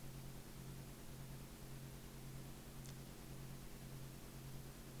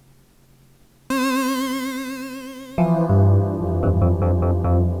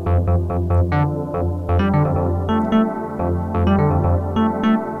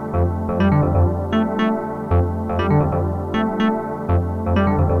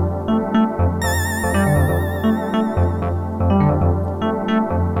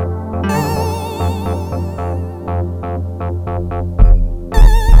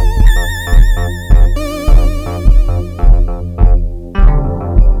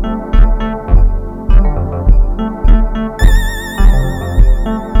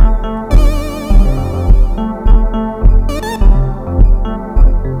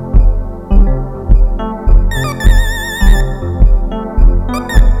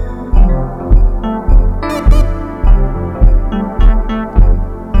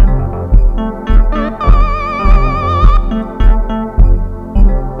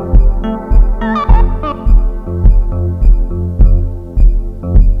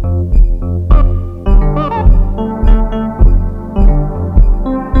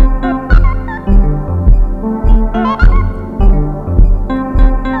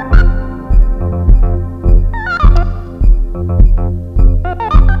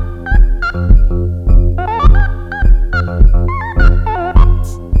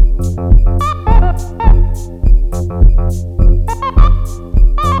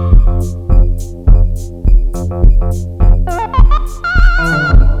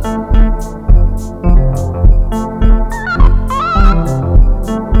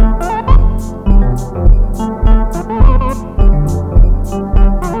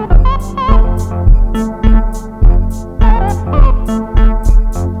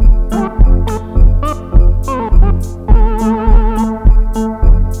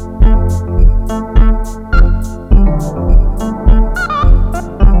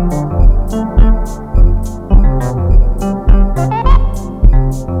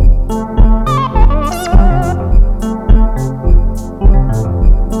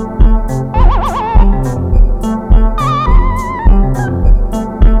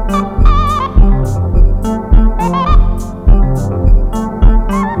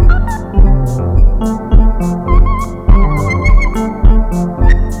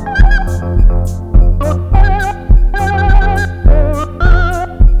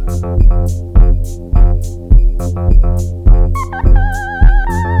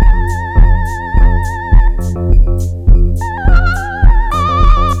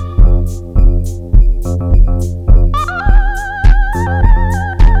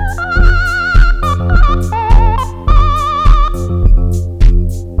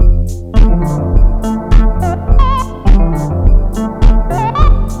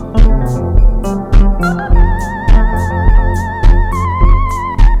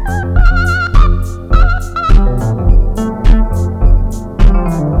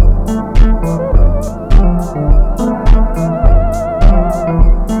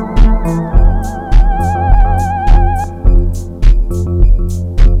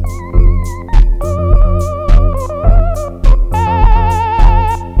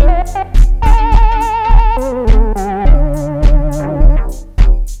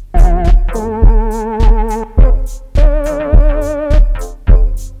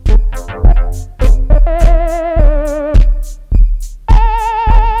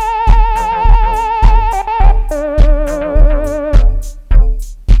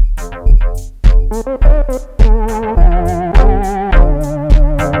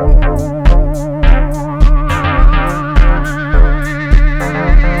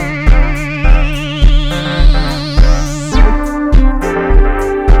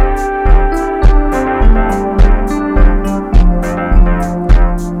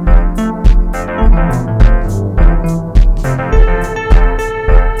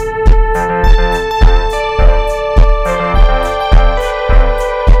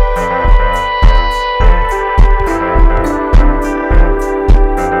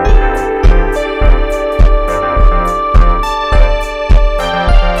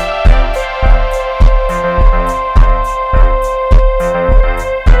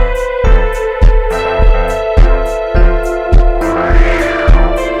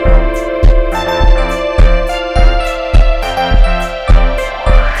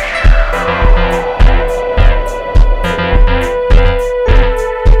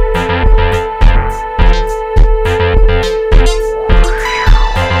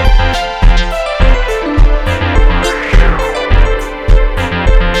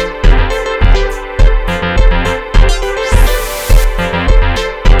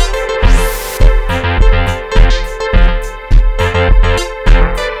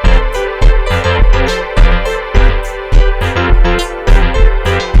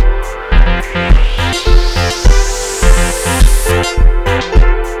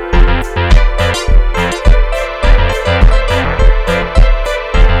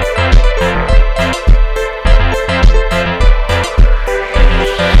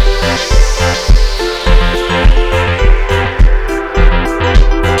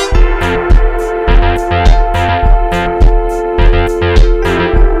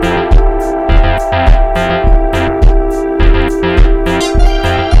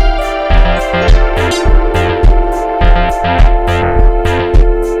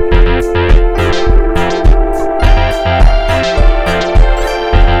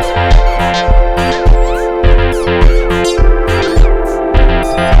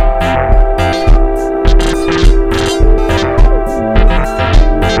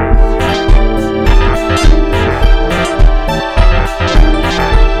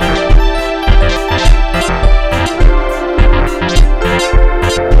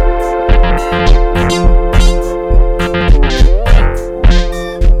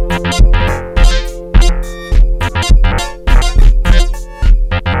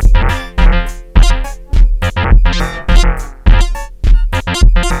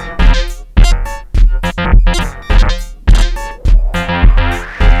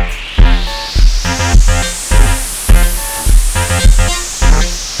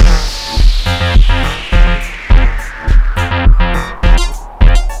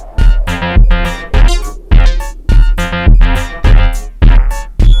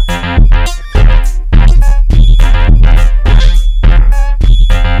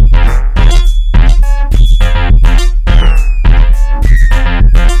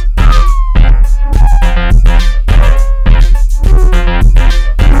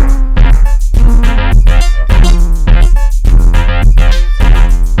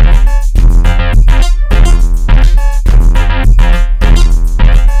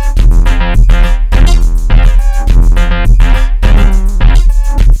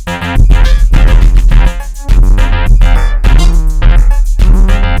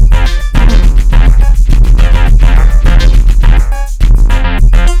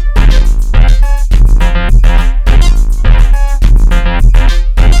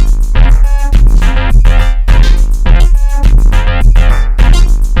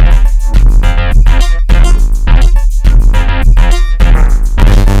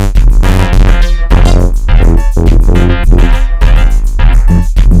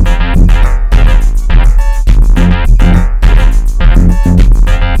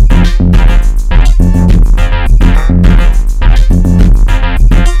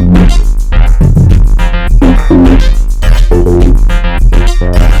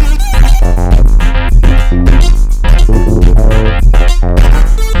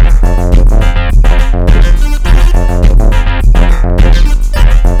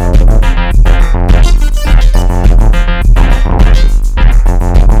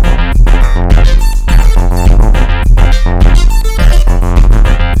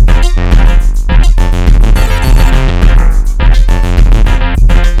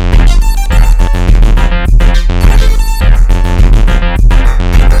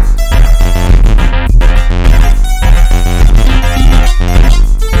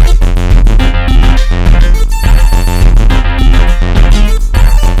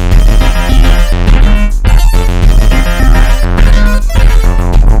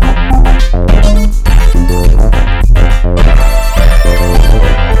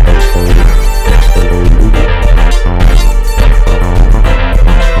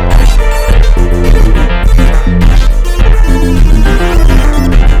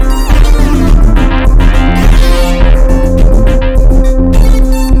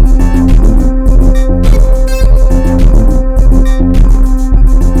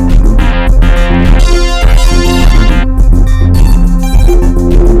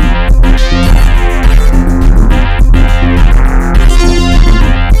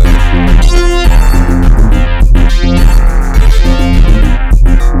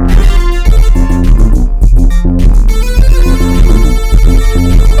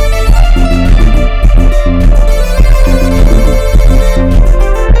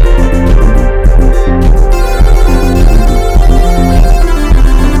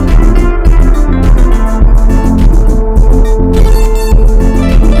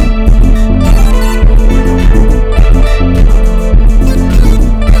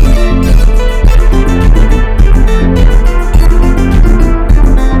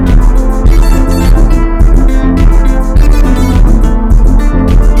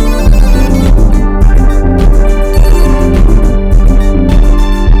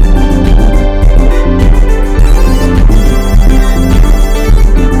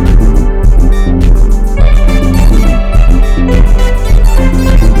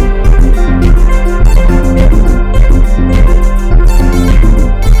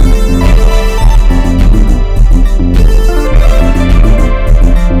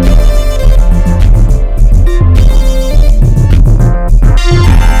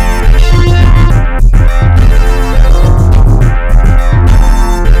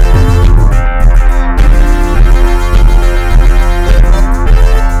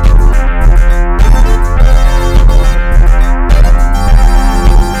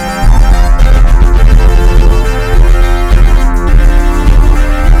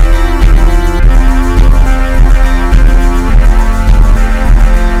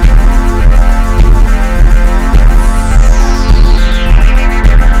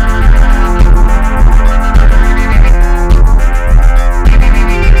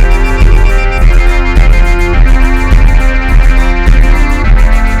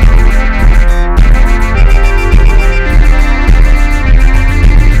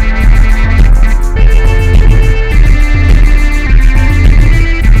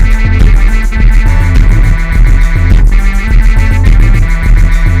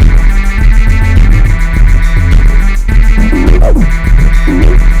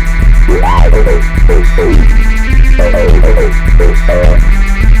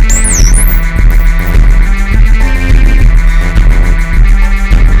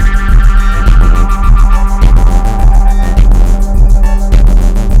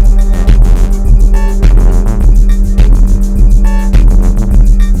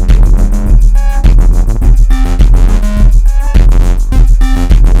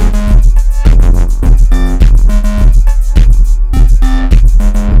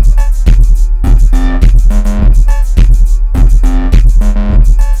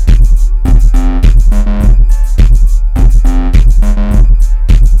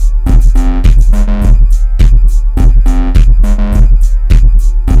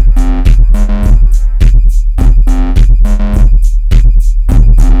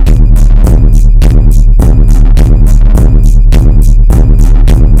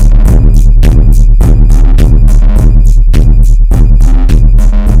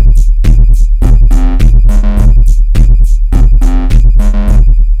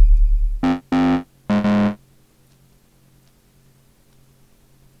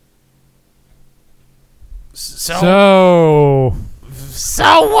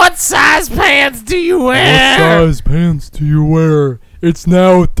 So what size pants do you what wear? size pants do you wear? It's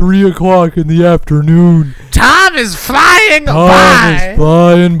now 3 o'clock in the afternoon. Time is flying Time by. is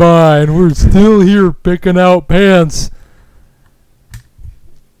flying by, and we're still here picking out pants.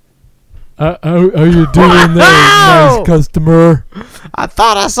 How you doing there, nice customer? I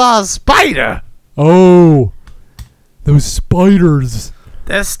thought I saw a spider. Oh, those spiders.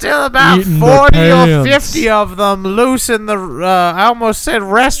 There's still about Eating the 40 or pants. 50 of them loose in the, I almost said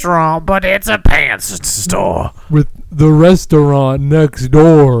restaurant, but it's a pants store. With the restaurant next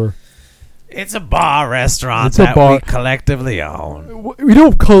door. It's a bar restaurant It's a that bar. we collectively own. We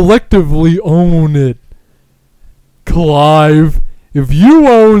don't collectively own it, Clive. If you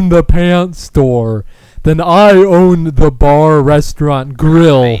own the pants store, then I own the bar, restaurant,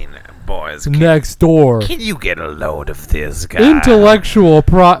 grill I mean, boys, next door. can you get a load of this guy? Intellectual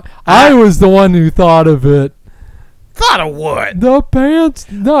I was the one who thought of it. Thought of what? The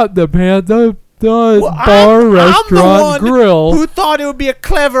pants, not the pants, the Well, bar, I'm restaurant, the one grill. who thought it would be a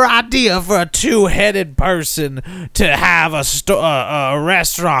clever idea for a two-headed person to have a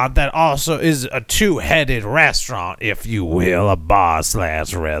restaurant that also is a two-headed restaurant, if you will, a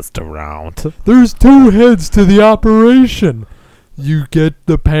bar/restaurant. There's 2 heads to the operation. You get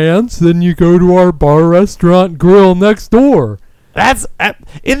the pants, then you go to our bar, restaurant, grill next door. That's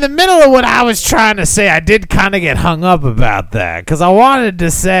in the middle of what I was trying to say. I did kind of get hung up about that because I wanted to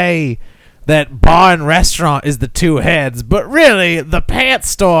say that bar and restaurant is the 2 heads, but really the pants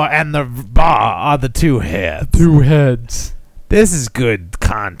store and the bar are the 2 heads. 2 heads. This is good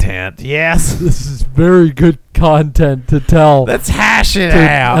content, yes? This is very good content to tell. Let's hash it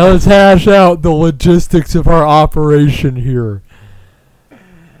Now out. let's hash out the logistics of our operation here.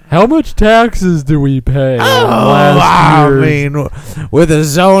 How much taxes do we pay? I mean, with a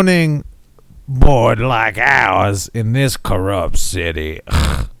zoning board like ours in this corrupt city,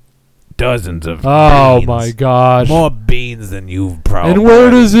 dozens of Oh beans. my gosh. More beans than you've probably. And where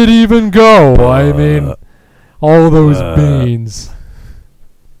does it even go? I mean, all those beans.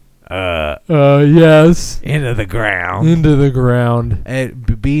 Yes. Into the ground. Into the ground.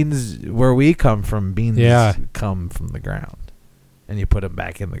 Beans, where we come from, beans Yeah. come from the ground. And you put them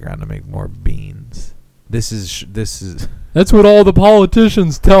back in the ground to make more beans. This is That's what all the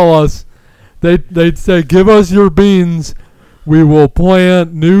politicians tell us. They'd say, give us your beans. We will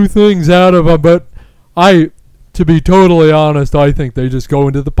plant new things out of them. But to be totally honest, I think they just go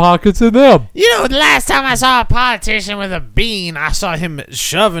into the pockets of them. You know, the last time I saw a politician with a bean, I saw him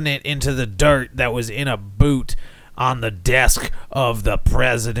shoving it into the dirt that was in a boot on the desk of the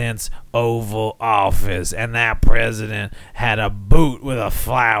president's Oval Office. And that president had a boot with a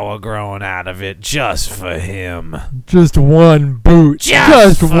flower growing out of it just for him. Just one boot.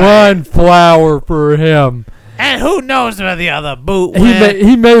 Just for one flower for him. And who knows where the other boot He went?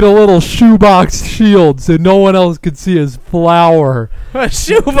 he made a little shoebox shield so no one else could see his flower. A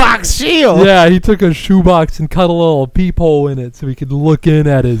shoebox shield. Yeah, he took a shoebox and cut a little peephole in it so he could look in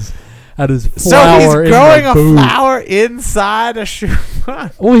at his flower. So he's growing in the a boot. flower inside a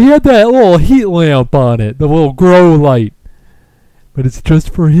shoebox. Well, he had that little heat lamp on it, the little grow light. But it's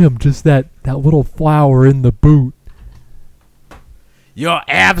just for him, just that little flower in the boot. You're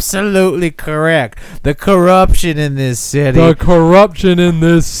absolutely correct. The corruption in this city. The corruption in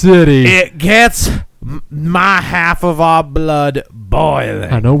this city. It gets my half of our blood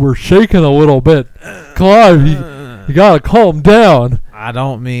boiling. I know we're shaking a little bit. Clive, you gotta calm down. I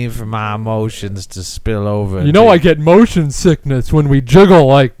don't mean for my emotions to spill over. You know I get motion sickness when we jiggle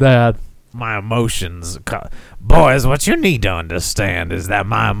like that. my emotions. Boys, what you need to understand is that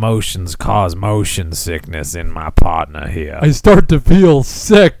my emotions cause motion sickness in my partner here. I start to feel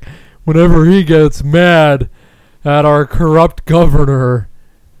sick whenever he gets mad at our corrupt governor,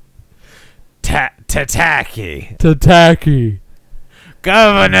 Tataki.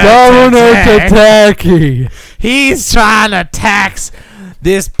 Governor Tataki. Tataki. He's trying to tax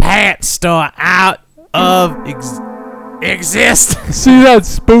this pants store out of existence. See that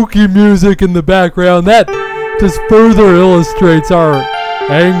spooky music in the background? That just further illustrates our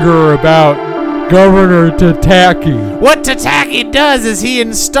anger about Governor Tataki. What Tataki does is he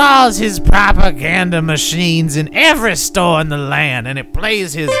installs his propaganda machines in every store in the land, and it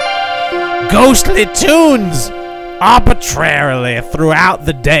plays his ghostly tunes arbitrarily throughout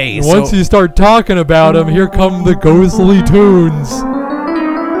the day. And once you start talking about him, here come the ghostly tunes.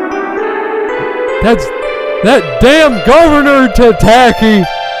 That damn Governor Tataki.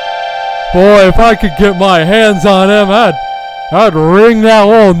 Boy, if I could get my hands on him, I'd wring that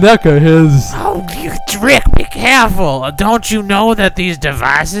little neck of his. Oh, Rick, be careful. Don't you know that these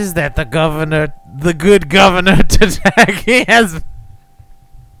devices that the good governor Tataki has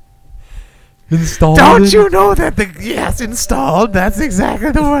Installed? Don't you know that installed? That's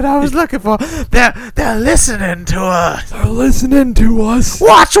exactly the word I was looking for. They're listening to us. They're listening to us.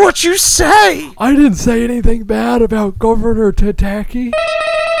 Watch what you say. I didn't say anything bad about Governor Tataki.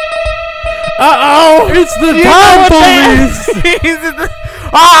 Uh-oh. It's the You time know police.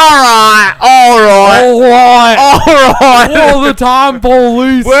 All right. We're the time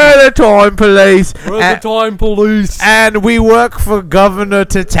police. We're the time police. We're the time police. And we work for Governor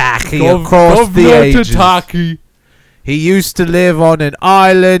Tataki across the ages. Tataki. He used to live on an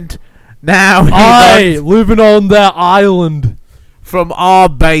island. Now he lives living on that island. from our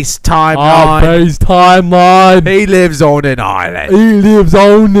base timeline. He lives on an island. He lives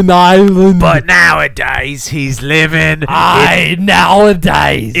on an island. But nowadays he's living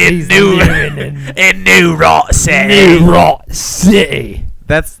nowadays in New Rock City.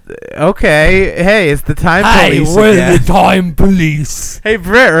 That's okay. Hey, it's the time police. We're again. the time police. Hey,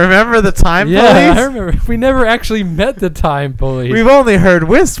 Britt, remember the time Yeah, police? I remember. We never actually met the time police. We've only heard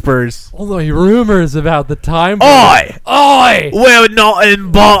whispers. Only rumors about the time police. Oi! We're not in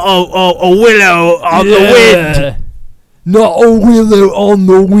a willow on the wind. Not a willow on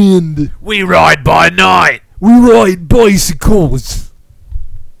the wind. We ride by night. We ride bicycles.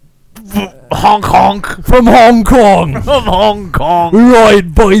 Honk honk. From Hong Kong. From Hong Kong. We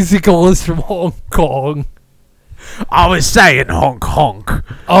ride bicycles from Hong Kong. I was saying honk honk.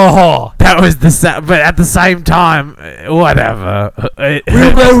 That was but at the same time, whatever. We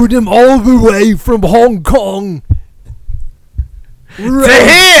rode him all the way from Hong Kong. To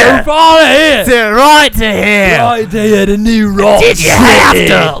here! Right to here! Right here to New Rock Did you have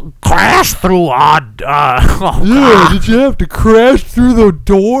to crash through our... did you have to crash through the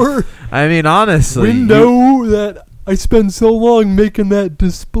door? I mean, honestly... Window that I spent so long making that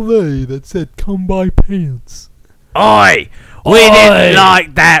display that said, "Come buy pants." Oi! We didn't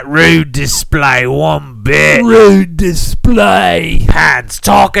like that rude display one bit. Rude display. Pants.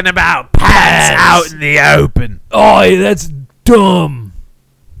 Talking about pants out in the open. Oi, that's dumb.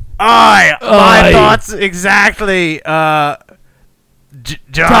 My thoughts exactly. Time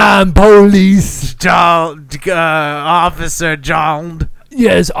police. Officer John.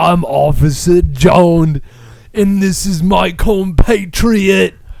 Yes, I'm Officer John, and this is my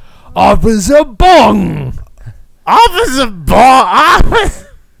compatriot, Officer Bong. Officer Bong.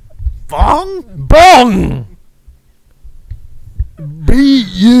 Bong. Bong.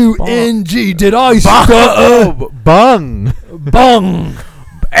 B-U-N-G. Did I stutter? Bung. Bong.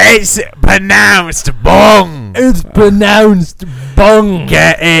 It's pronounced bong. It's pronounced bong.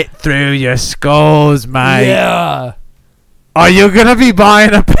 Get it through your skulls, mate. Yeah. Are you gonna be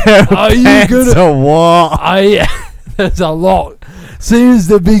buying a pair of pants or what? There's a lot seems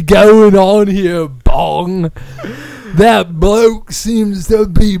to be going on here, Bong. That bloke seems to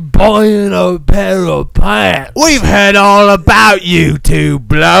be buying a pair of pants. We've heard all about you two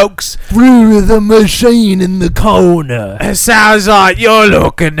blokes. Through the machine in the corner. It sounds like you're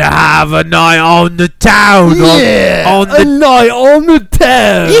looking to have a night on the town. Yeah, a night on the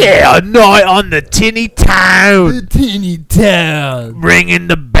town. Yeah, a night on the tinny town. The tinny town. Ringing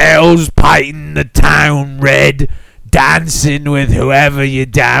the bells, painting the town red. Dancing with whoever you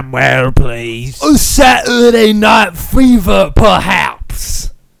damn well please. A Saturday Night Fever,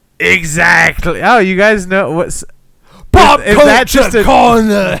 perhaps. Exactly. Oh, you guys know what's Pop is that Culture just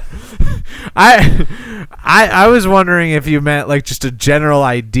Corner. I was wondering if you meant like just a general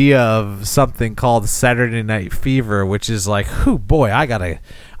idea of something called Saturday Night Fever, which is like, oh boy, I gotta.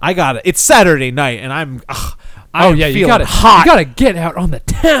 It's Saturday night, and I'm you gotta hot. You gotta get out on the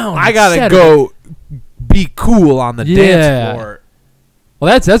town. I gotta Saturday. go be cool on the dance floor.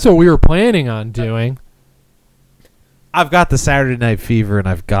 Well, that's what we were planning on doing. I've got the Saturday Night Fever, and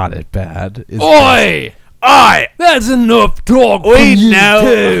I've got it bad. Oi! Oi! That's enough talk We from you know.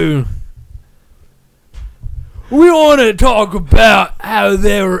 two. We want to talk about how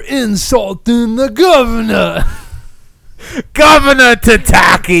they were insulting the governor. Governor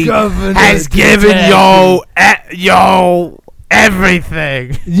Tataki Governor has given Tataki. yo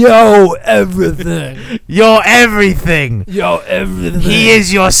everything. Yo, everything. You're everything. Yo, everything. He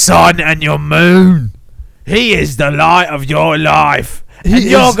is your sun and your moon. He is the light of your life. And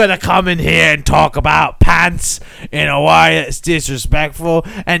you're going to come in here and talk about pants in a way that's disrespectful,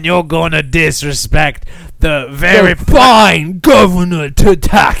 and you're going to disrespect the very fine Governor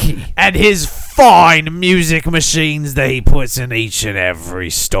Tataki. and his fine music machines that he puts in each and every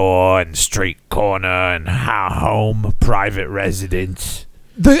store and street corner and home private residence.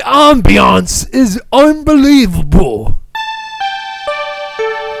 The ambiance is unbelievable.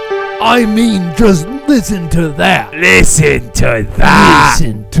 I mean, just listen to that. Listen to that.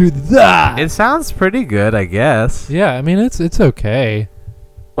 Listen to that. It sounds pretty good, I guess. Yeah, I mean, it's okay.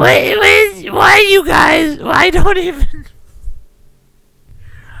 Why you guys? Why don't even?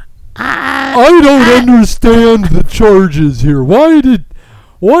 I don't understand the charges here. Why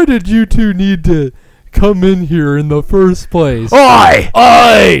did you two need to come in here in the first place? Oi!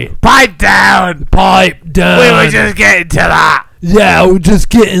 Oi! Pipe down! Pipe down. We were just getting to that. Yeah, we're just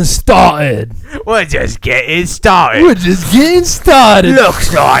getting started. We're just getting started. We're just getting started.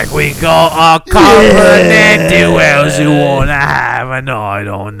 Looks like we got a couple of ne'er-do-wells who want to have a night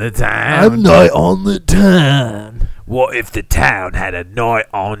on the town. A night on the town. What if the town had a night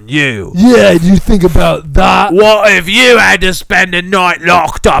on you? Yeah, do you think about that? What if you had to spend a night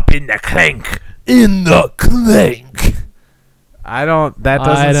locked up in the clink? In the clink. I don't. That I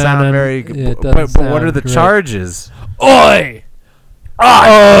doesn't don't sound know. very. It But doesn't what are sound the great. charges? Oi!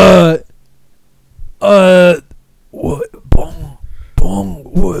 What? Bong,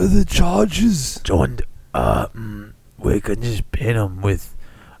 what are the charges? John, we can just pin them with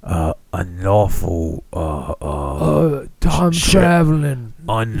unlawful, Time traveling.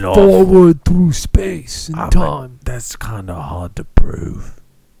 unlawful. Forward through space and time. That's kind of hard to prove.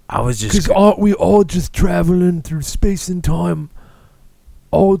 I was just. Because aren't we all just traveling through space and time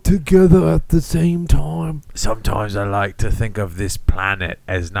all together at the same time? Sometimes I like to think of this planet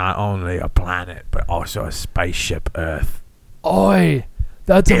as not only a planet, but also a spaceship Earth. Oi,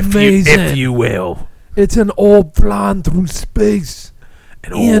 that's If amazing. you will. It's an orb flying through space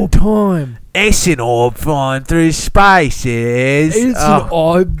An and orb. time. It's an orb flying through space, is. It's an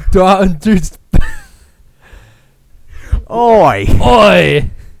orb flying through space. Oi. Oi,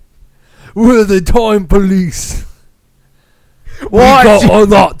 we're the time police. What? We got a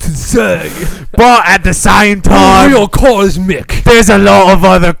lot to say. But at the same We're time, real cosmic. there's a lot of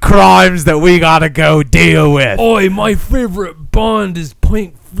other crimes that we gotta go deal with. Oi, my favorite band is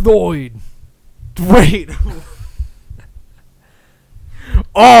Pink Floyd. Wait.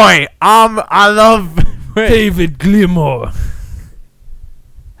 Oi, I love. David Gilmour.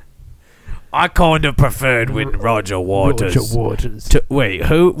 I kind of preferred when Roger Waters. Roger Waters. Wait,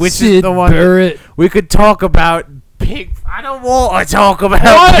 who? Which Sid is the one? Barrett. We could talk about Pink. I don't want to talk about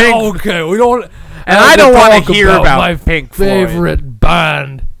What? Pink. Okay, we don't. And I don't want talk to hear about my Pink Floyd. favorite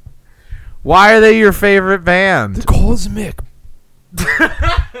band. Why are they your favorite band? The Cosmic.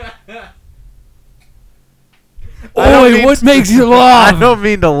 Oi, what makes you laugh? I don't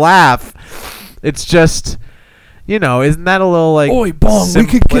mean to laugh. It's just, isn't that a little like? Oi, Bong, we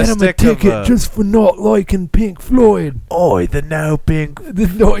could get him a simplistic of ticket just for not liking Pink Floyd. Oi, the no Pink. The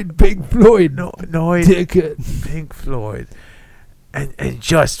Noid Pink Floyd No, ticket. Pink Floyd. And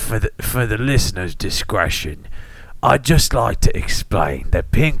just for the listener's discretion, I'd just like to explain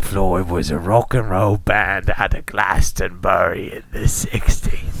that Pink Floyd was a rock and roll band out of Glastonbury in the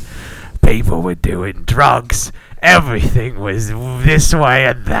 60s. People were doing drugs. Everything was this way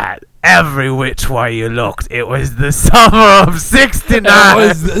and that. Every which way you looked, it was the summer of '69. That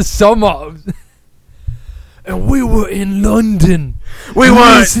was the summer. and we were in London. We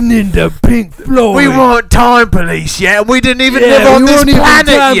weren't. listening to Pink Floyd. We weren't time police yet. We didn't even Yeah, live on we this weren't even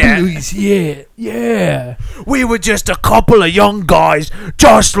planet time yet. police yet. Yeah. We were just a couple of young guys,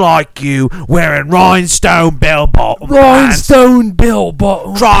 just like you, wearing rhinestone bell-bottom pants, Rhinestone bell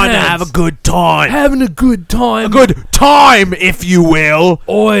bottom. trying to have a good time. Having a good time. A good time, if you will.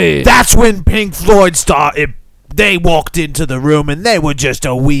 Oi. That's when Pink Floyd started. They walked into the room and they were just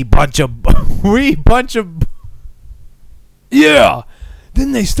a wee bunch of Yeah.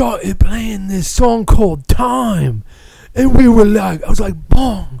 Then they started playing this song called Time. And we were like, I was like,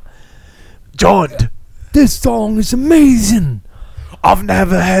 Bong, John, this song is amazing. I've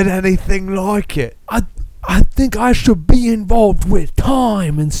never had anything like it. I think I should be involved with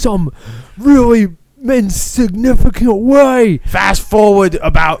Time in some really insignificant way. Fast forward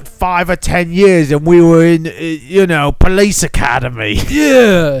about 5 or 10 years and we were in, police academy.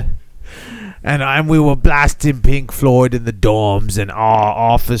 Yeah. And we were blasting Pink Floyd in the dorms, and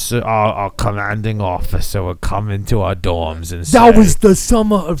our commanding officer would come into our dorms and say, That was the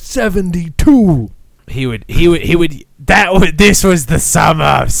summer of 72. This was the summer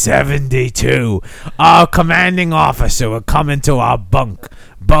of 72. Our commanding officer would come into our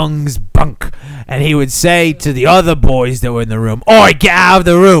Bung's bunk, and he would say to the other boys that were in the room, "Oi, get out of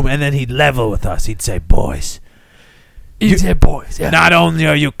the room!" And then he'd level with us. He'd say, "Boys, Boys, yeah. not only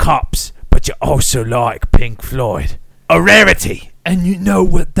are you cops, but you also like Pink Floyd. A rarity. And you know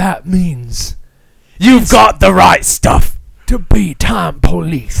what that means. You've got the right stuff." To be time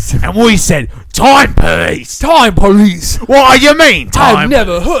police. And we said, "Time police? Time police. What do you mean, time? I've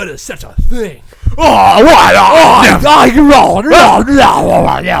never heard of such a thing. Oh, what?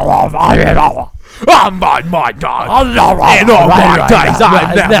 My God. In all my days,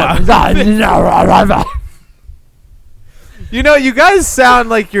 I've never. You know, you guys sound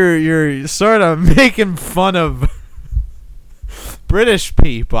like you're sort of making fun of British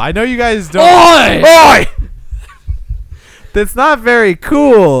people. I know you guys don't. Oi! Oi! That's not very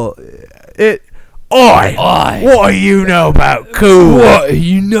cool. Oi! What do you know about cool? What do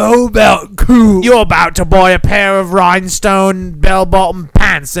you know about cool? You're about to buy a pair of rhinestone bell-bottom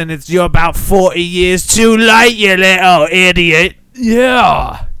pants, and you're about 40 years too late, you little idiot.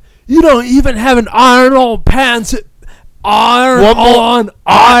 Yeah. You don't even have an iron-on pants. Iron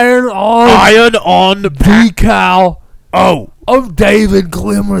on decal of David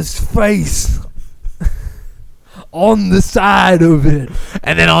Glimmer's face on the side of it.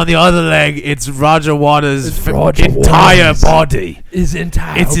 And then on the other leg, it's Roger Waters' Roger entire Waters. body. His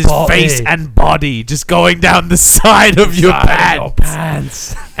entire It's his body. face and body just going down the side of your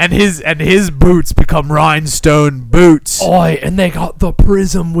pants. And his boots become rhinestone boots. Oi, and they got the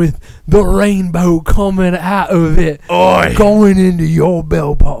prism with the rainbow coming out of it. Oi. Going into your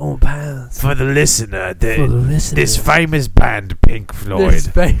bell-bottom pants. For the listener, listener. this famous band, Pink Floyd, This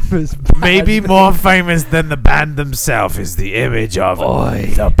famous band. maybe more famous than the band themselves, is the image of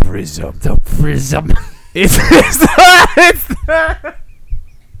the prism. The prism. It's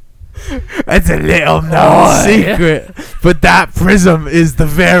a little known secret, but that prism is the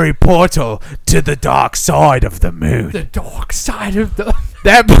very portal to the dark side of the moon. The dark side of the...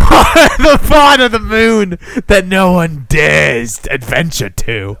 The part of the moon that no one dares adventure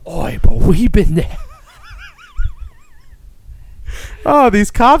to. Oi, but we've been there. Oh, these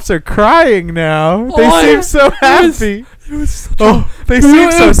cops are crying now. They Oh, seem so it was- happy. It was such They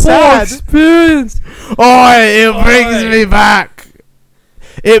seem so beautiful sad. experience. Oh, it brings me back.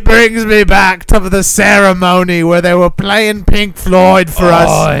 It brings me back to the ceremony where they were playing Pink Floyd for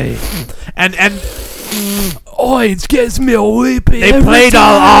us. And Oi, it gets me a weepy. they played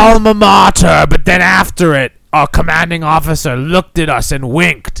our alma mater, but then after it, our commanding officer looked at us and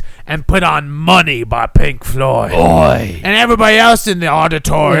winked and put on Money by Pink Floyd. Oi. And everybody else in the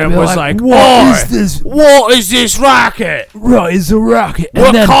auditorium Yeah, was like, like, what "Oi, is this? What is this racket? Right, it's a rocket.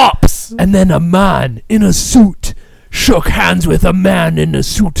 We're cops." And then a man in a suit shook hands with a man in a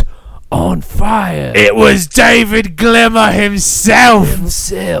suit on fire. It was David Glimmer himself.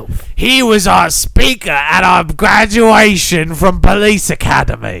 He was our speaker at our graduation from Police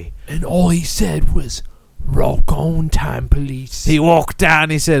Academy. And all he said was, "Rock on, time police." He walked down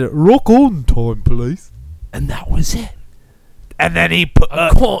and he said, "Rock on, time police." And that was it. And then he put,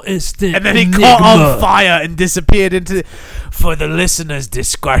 Constant and then he caught on fire and disappeared into. For the listener's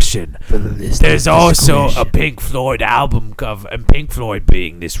discretion, there's also a Pink Floyd album cover, and Pink Floyd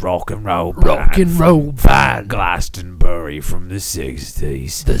being this rock and roll band, Glastonbury from the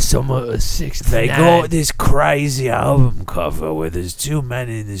 60s. The summer of 69. They got this crazy album cover where there's two men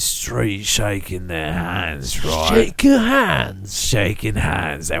in the street shaking their hands, right? Shaking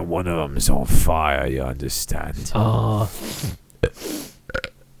hands, and one of them's on fire, you understand?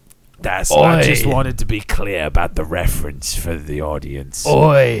 I just wanted to be clear about the reference for the audience.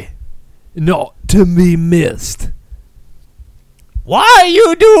 Not to be missed. What are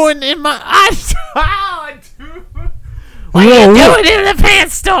you doing in my eyes? What are you doing in the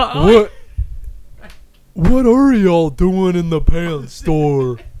pants store? What are y'all doing in the pants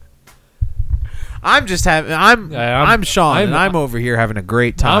store? I'm Sean, and I'm over here having a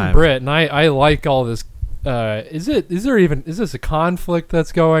great time. I'm Britt, and I like all this. Is this a conflict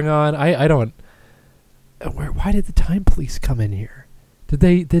that's going on? I don't. Why did the time police come in here? Did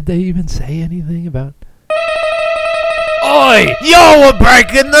they even say anything about? Oi! You're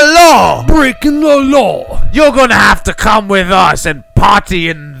breaking the law! Breaking the law! You're gonna have to come with us and party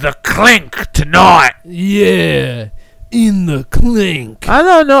in the Clink tonight! Yeah, in the Clink. I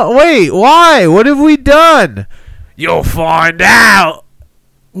don't know. Wait, why? What have we done? You'll find out!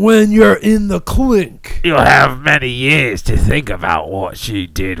 When you're in the Clink. You'll have many years to think about what she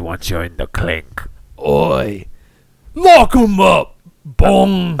did once you're in the Clink. Oi! Lock 'em up!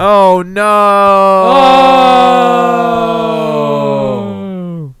 Bong! Oh no! Oh!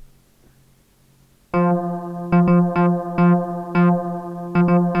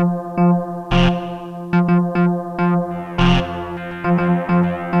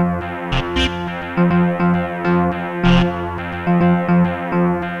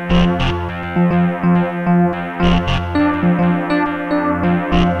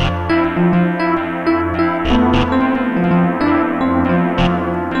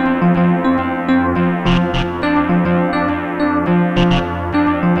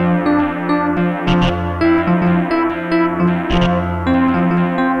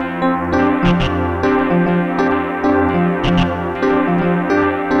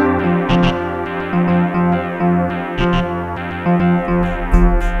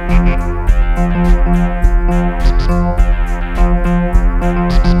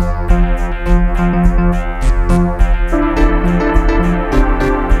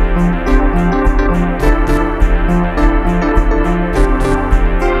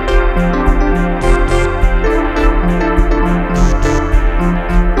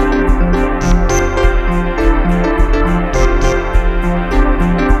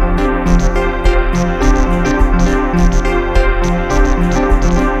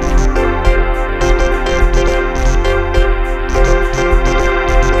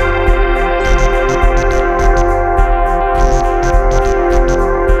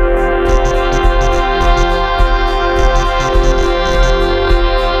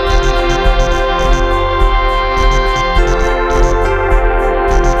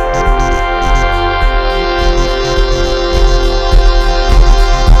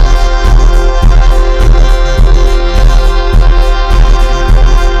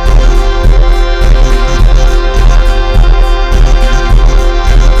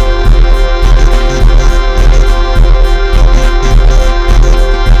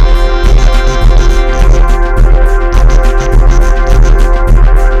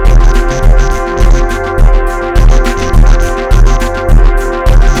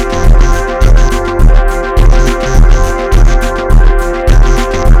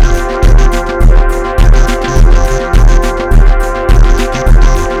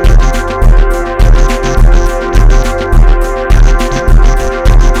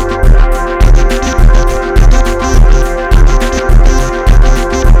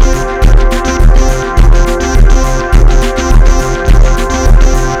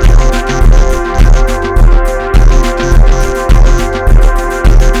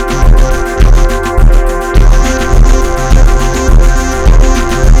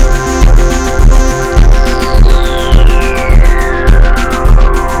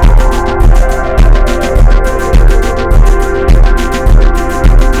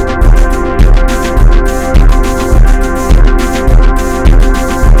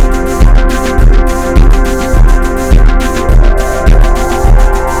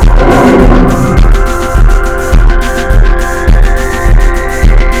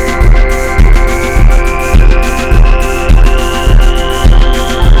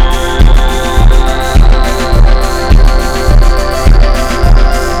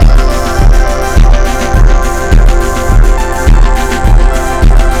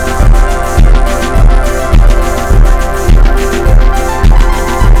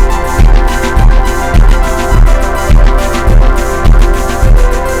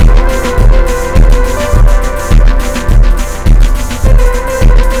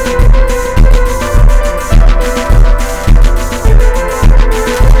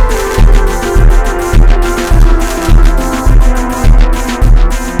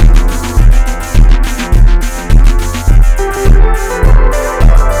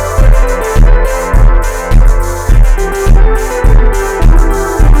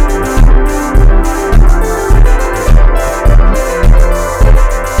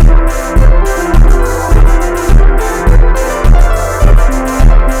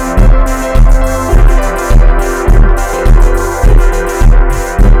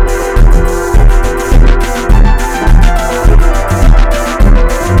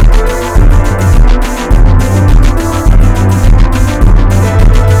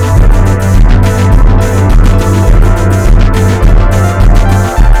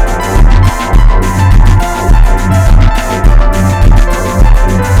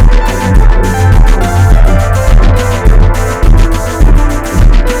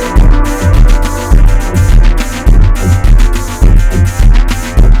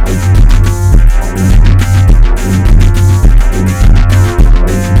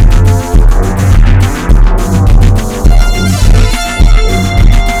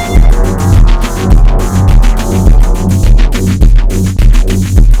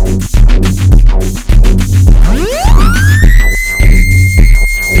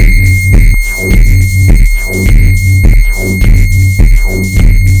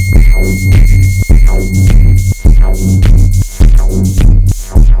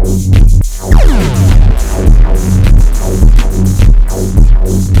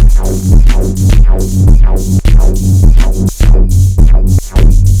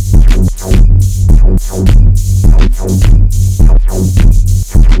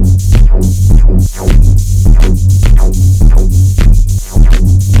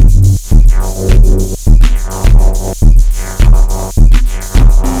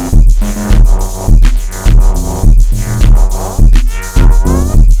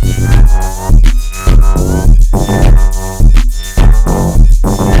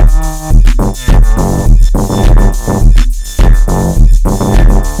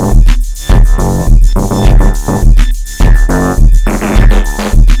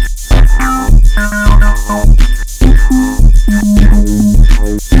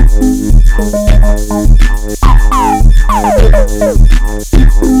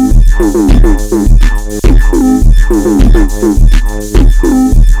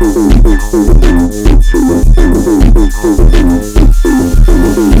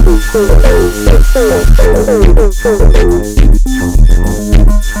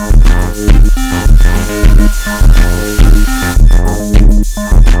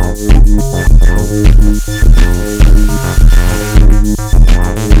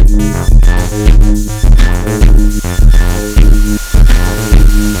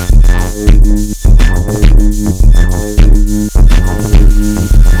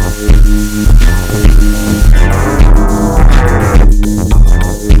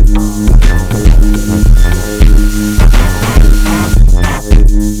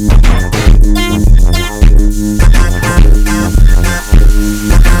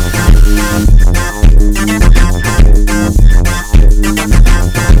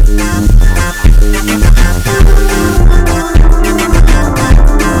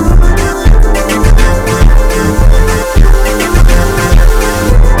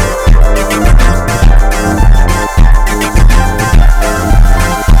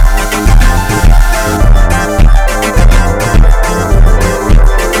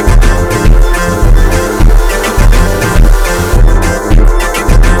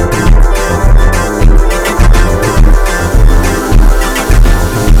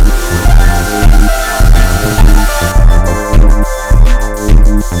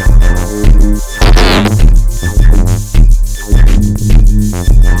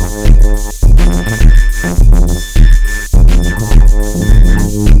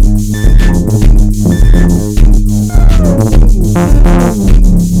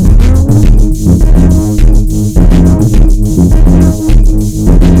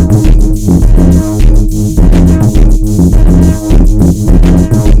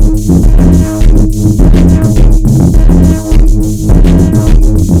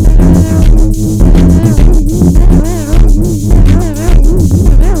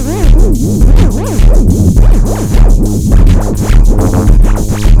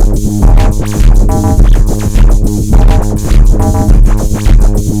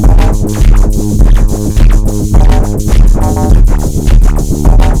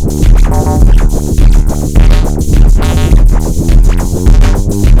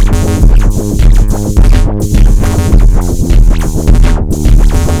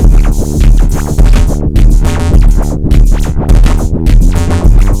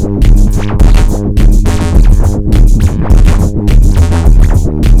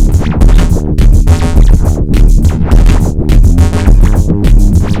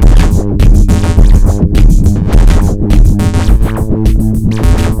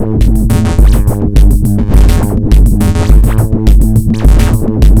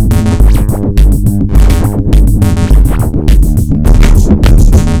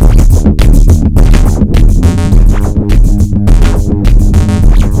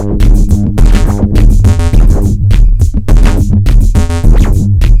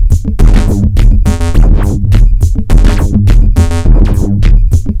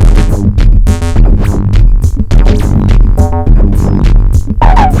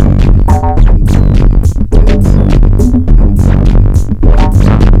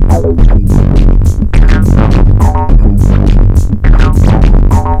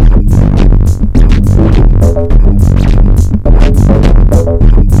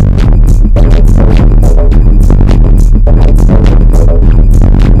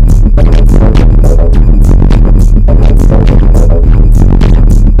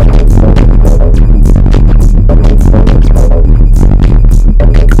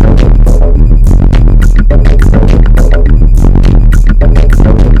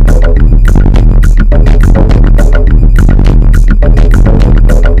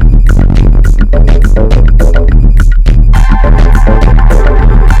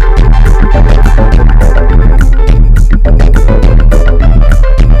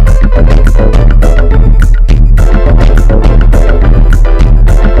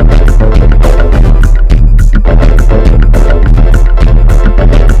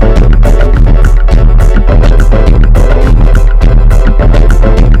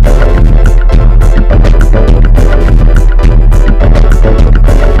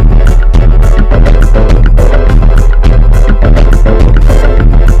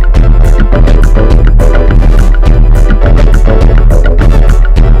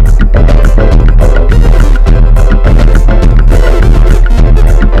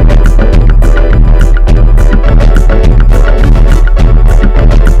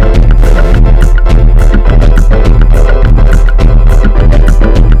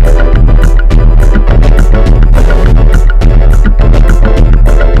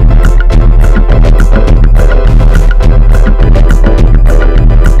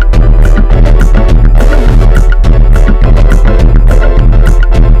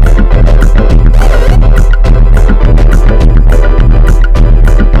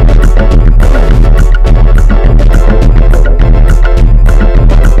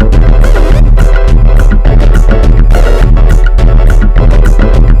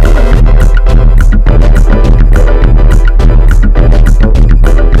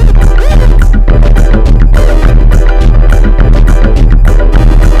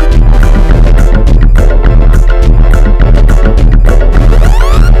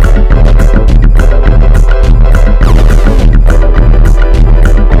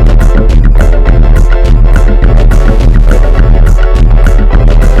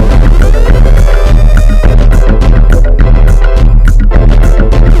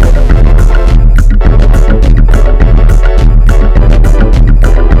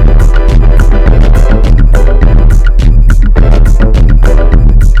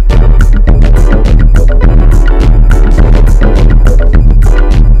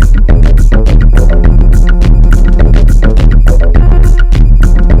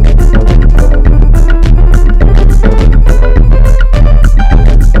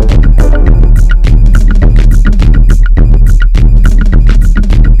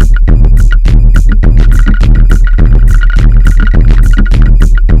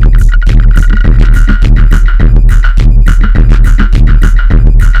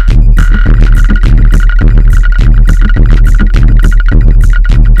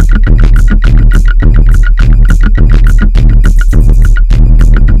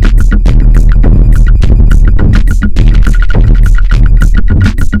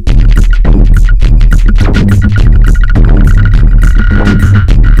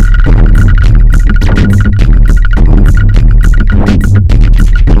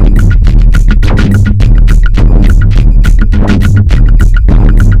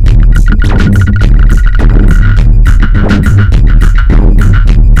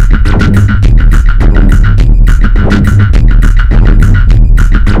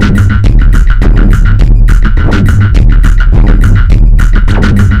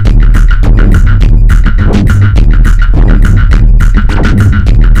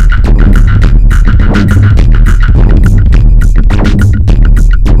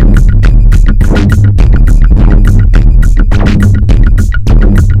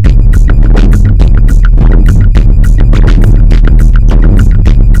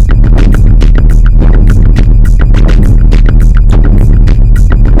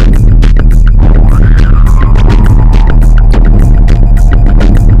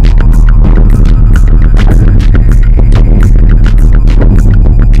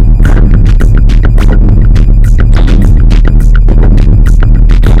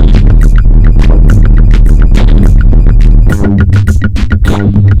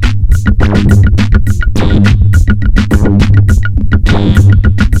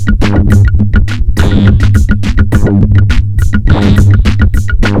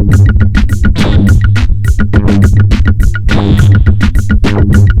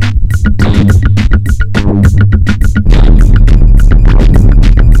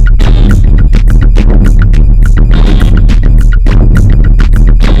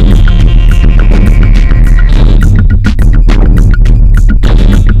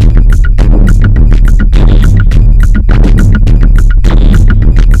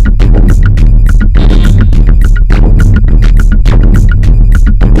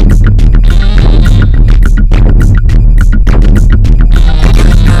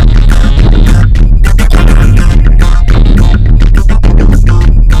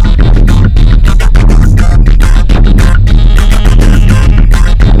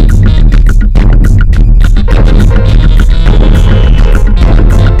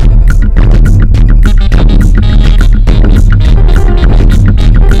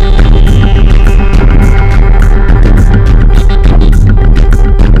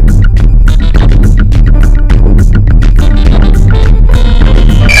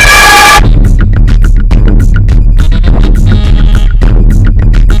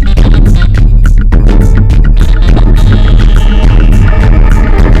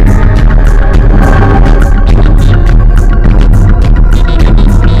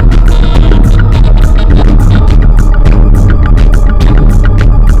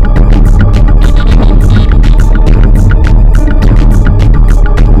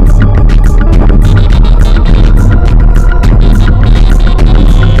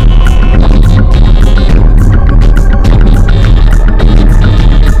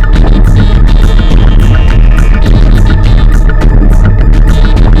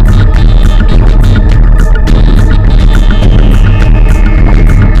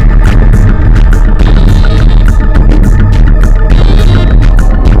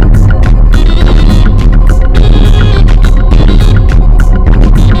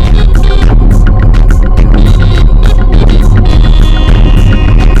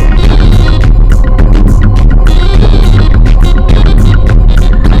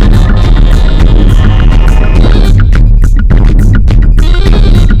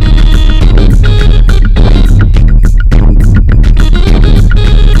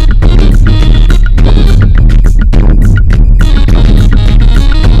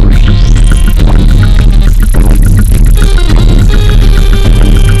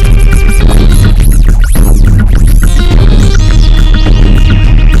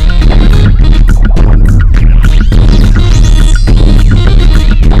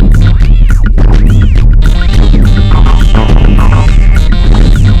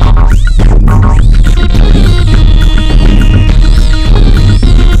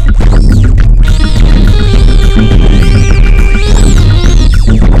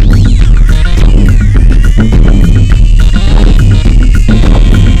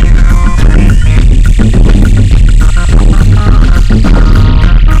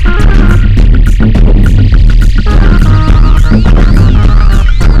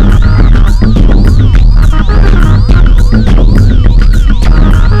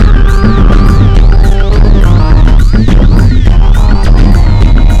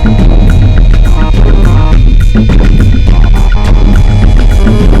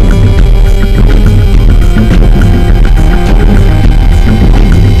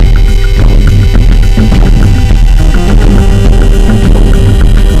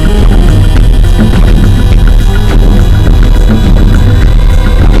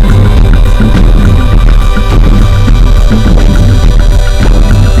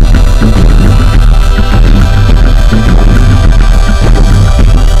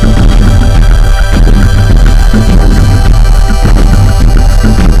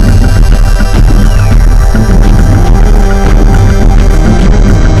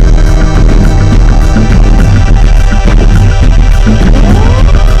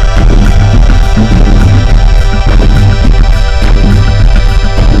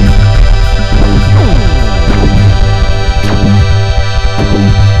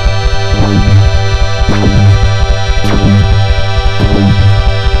 Apple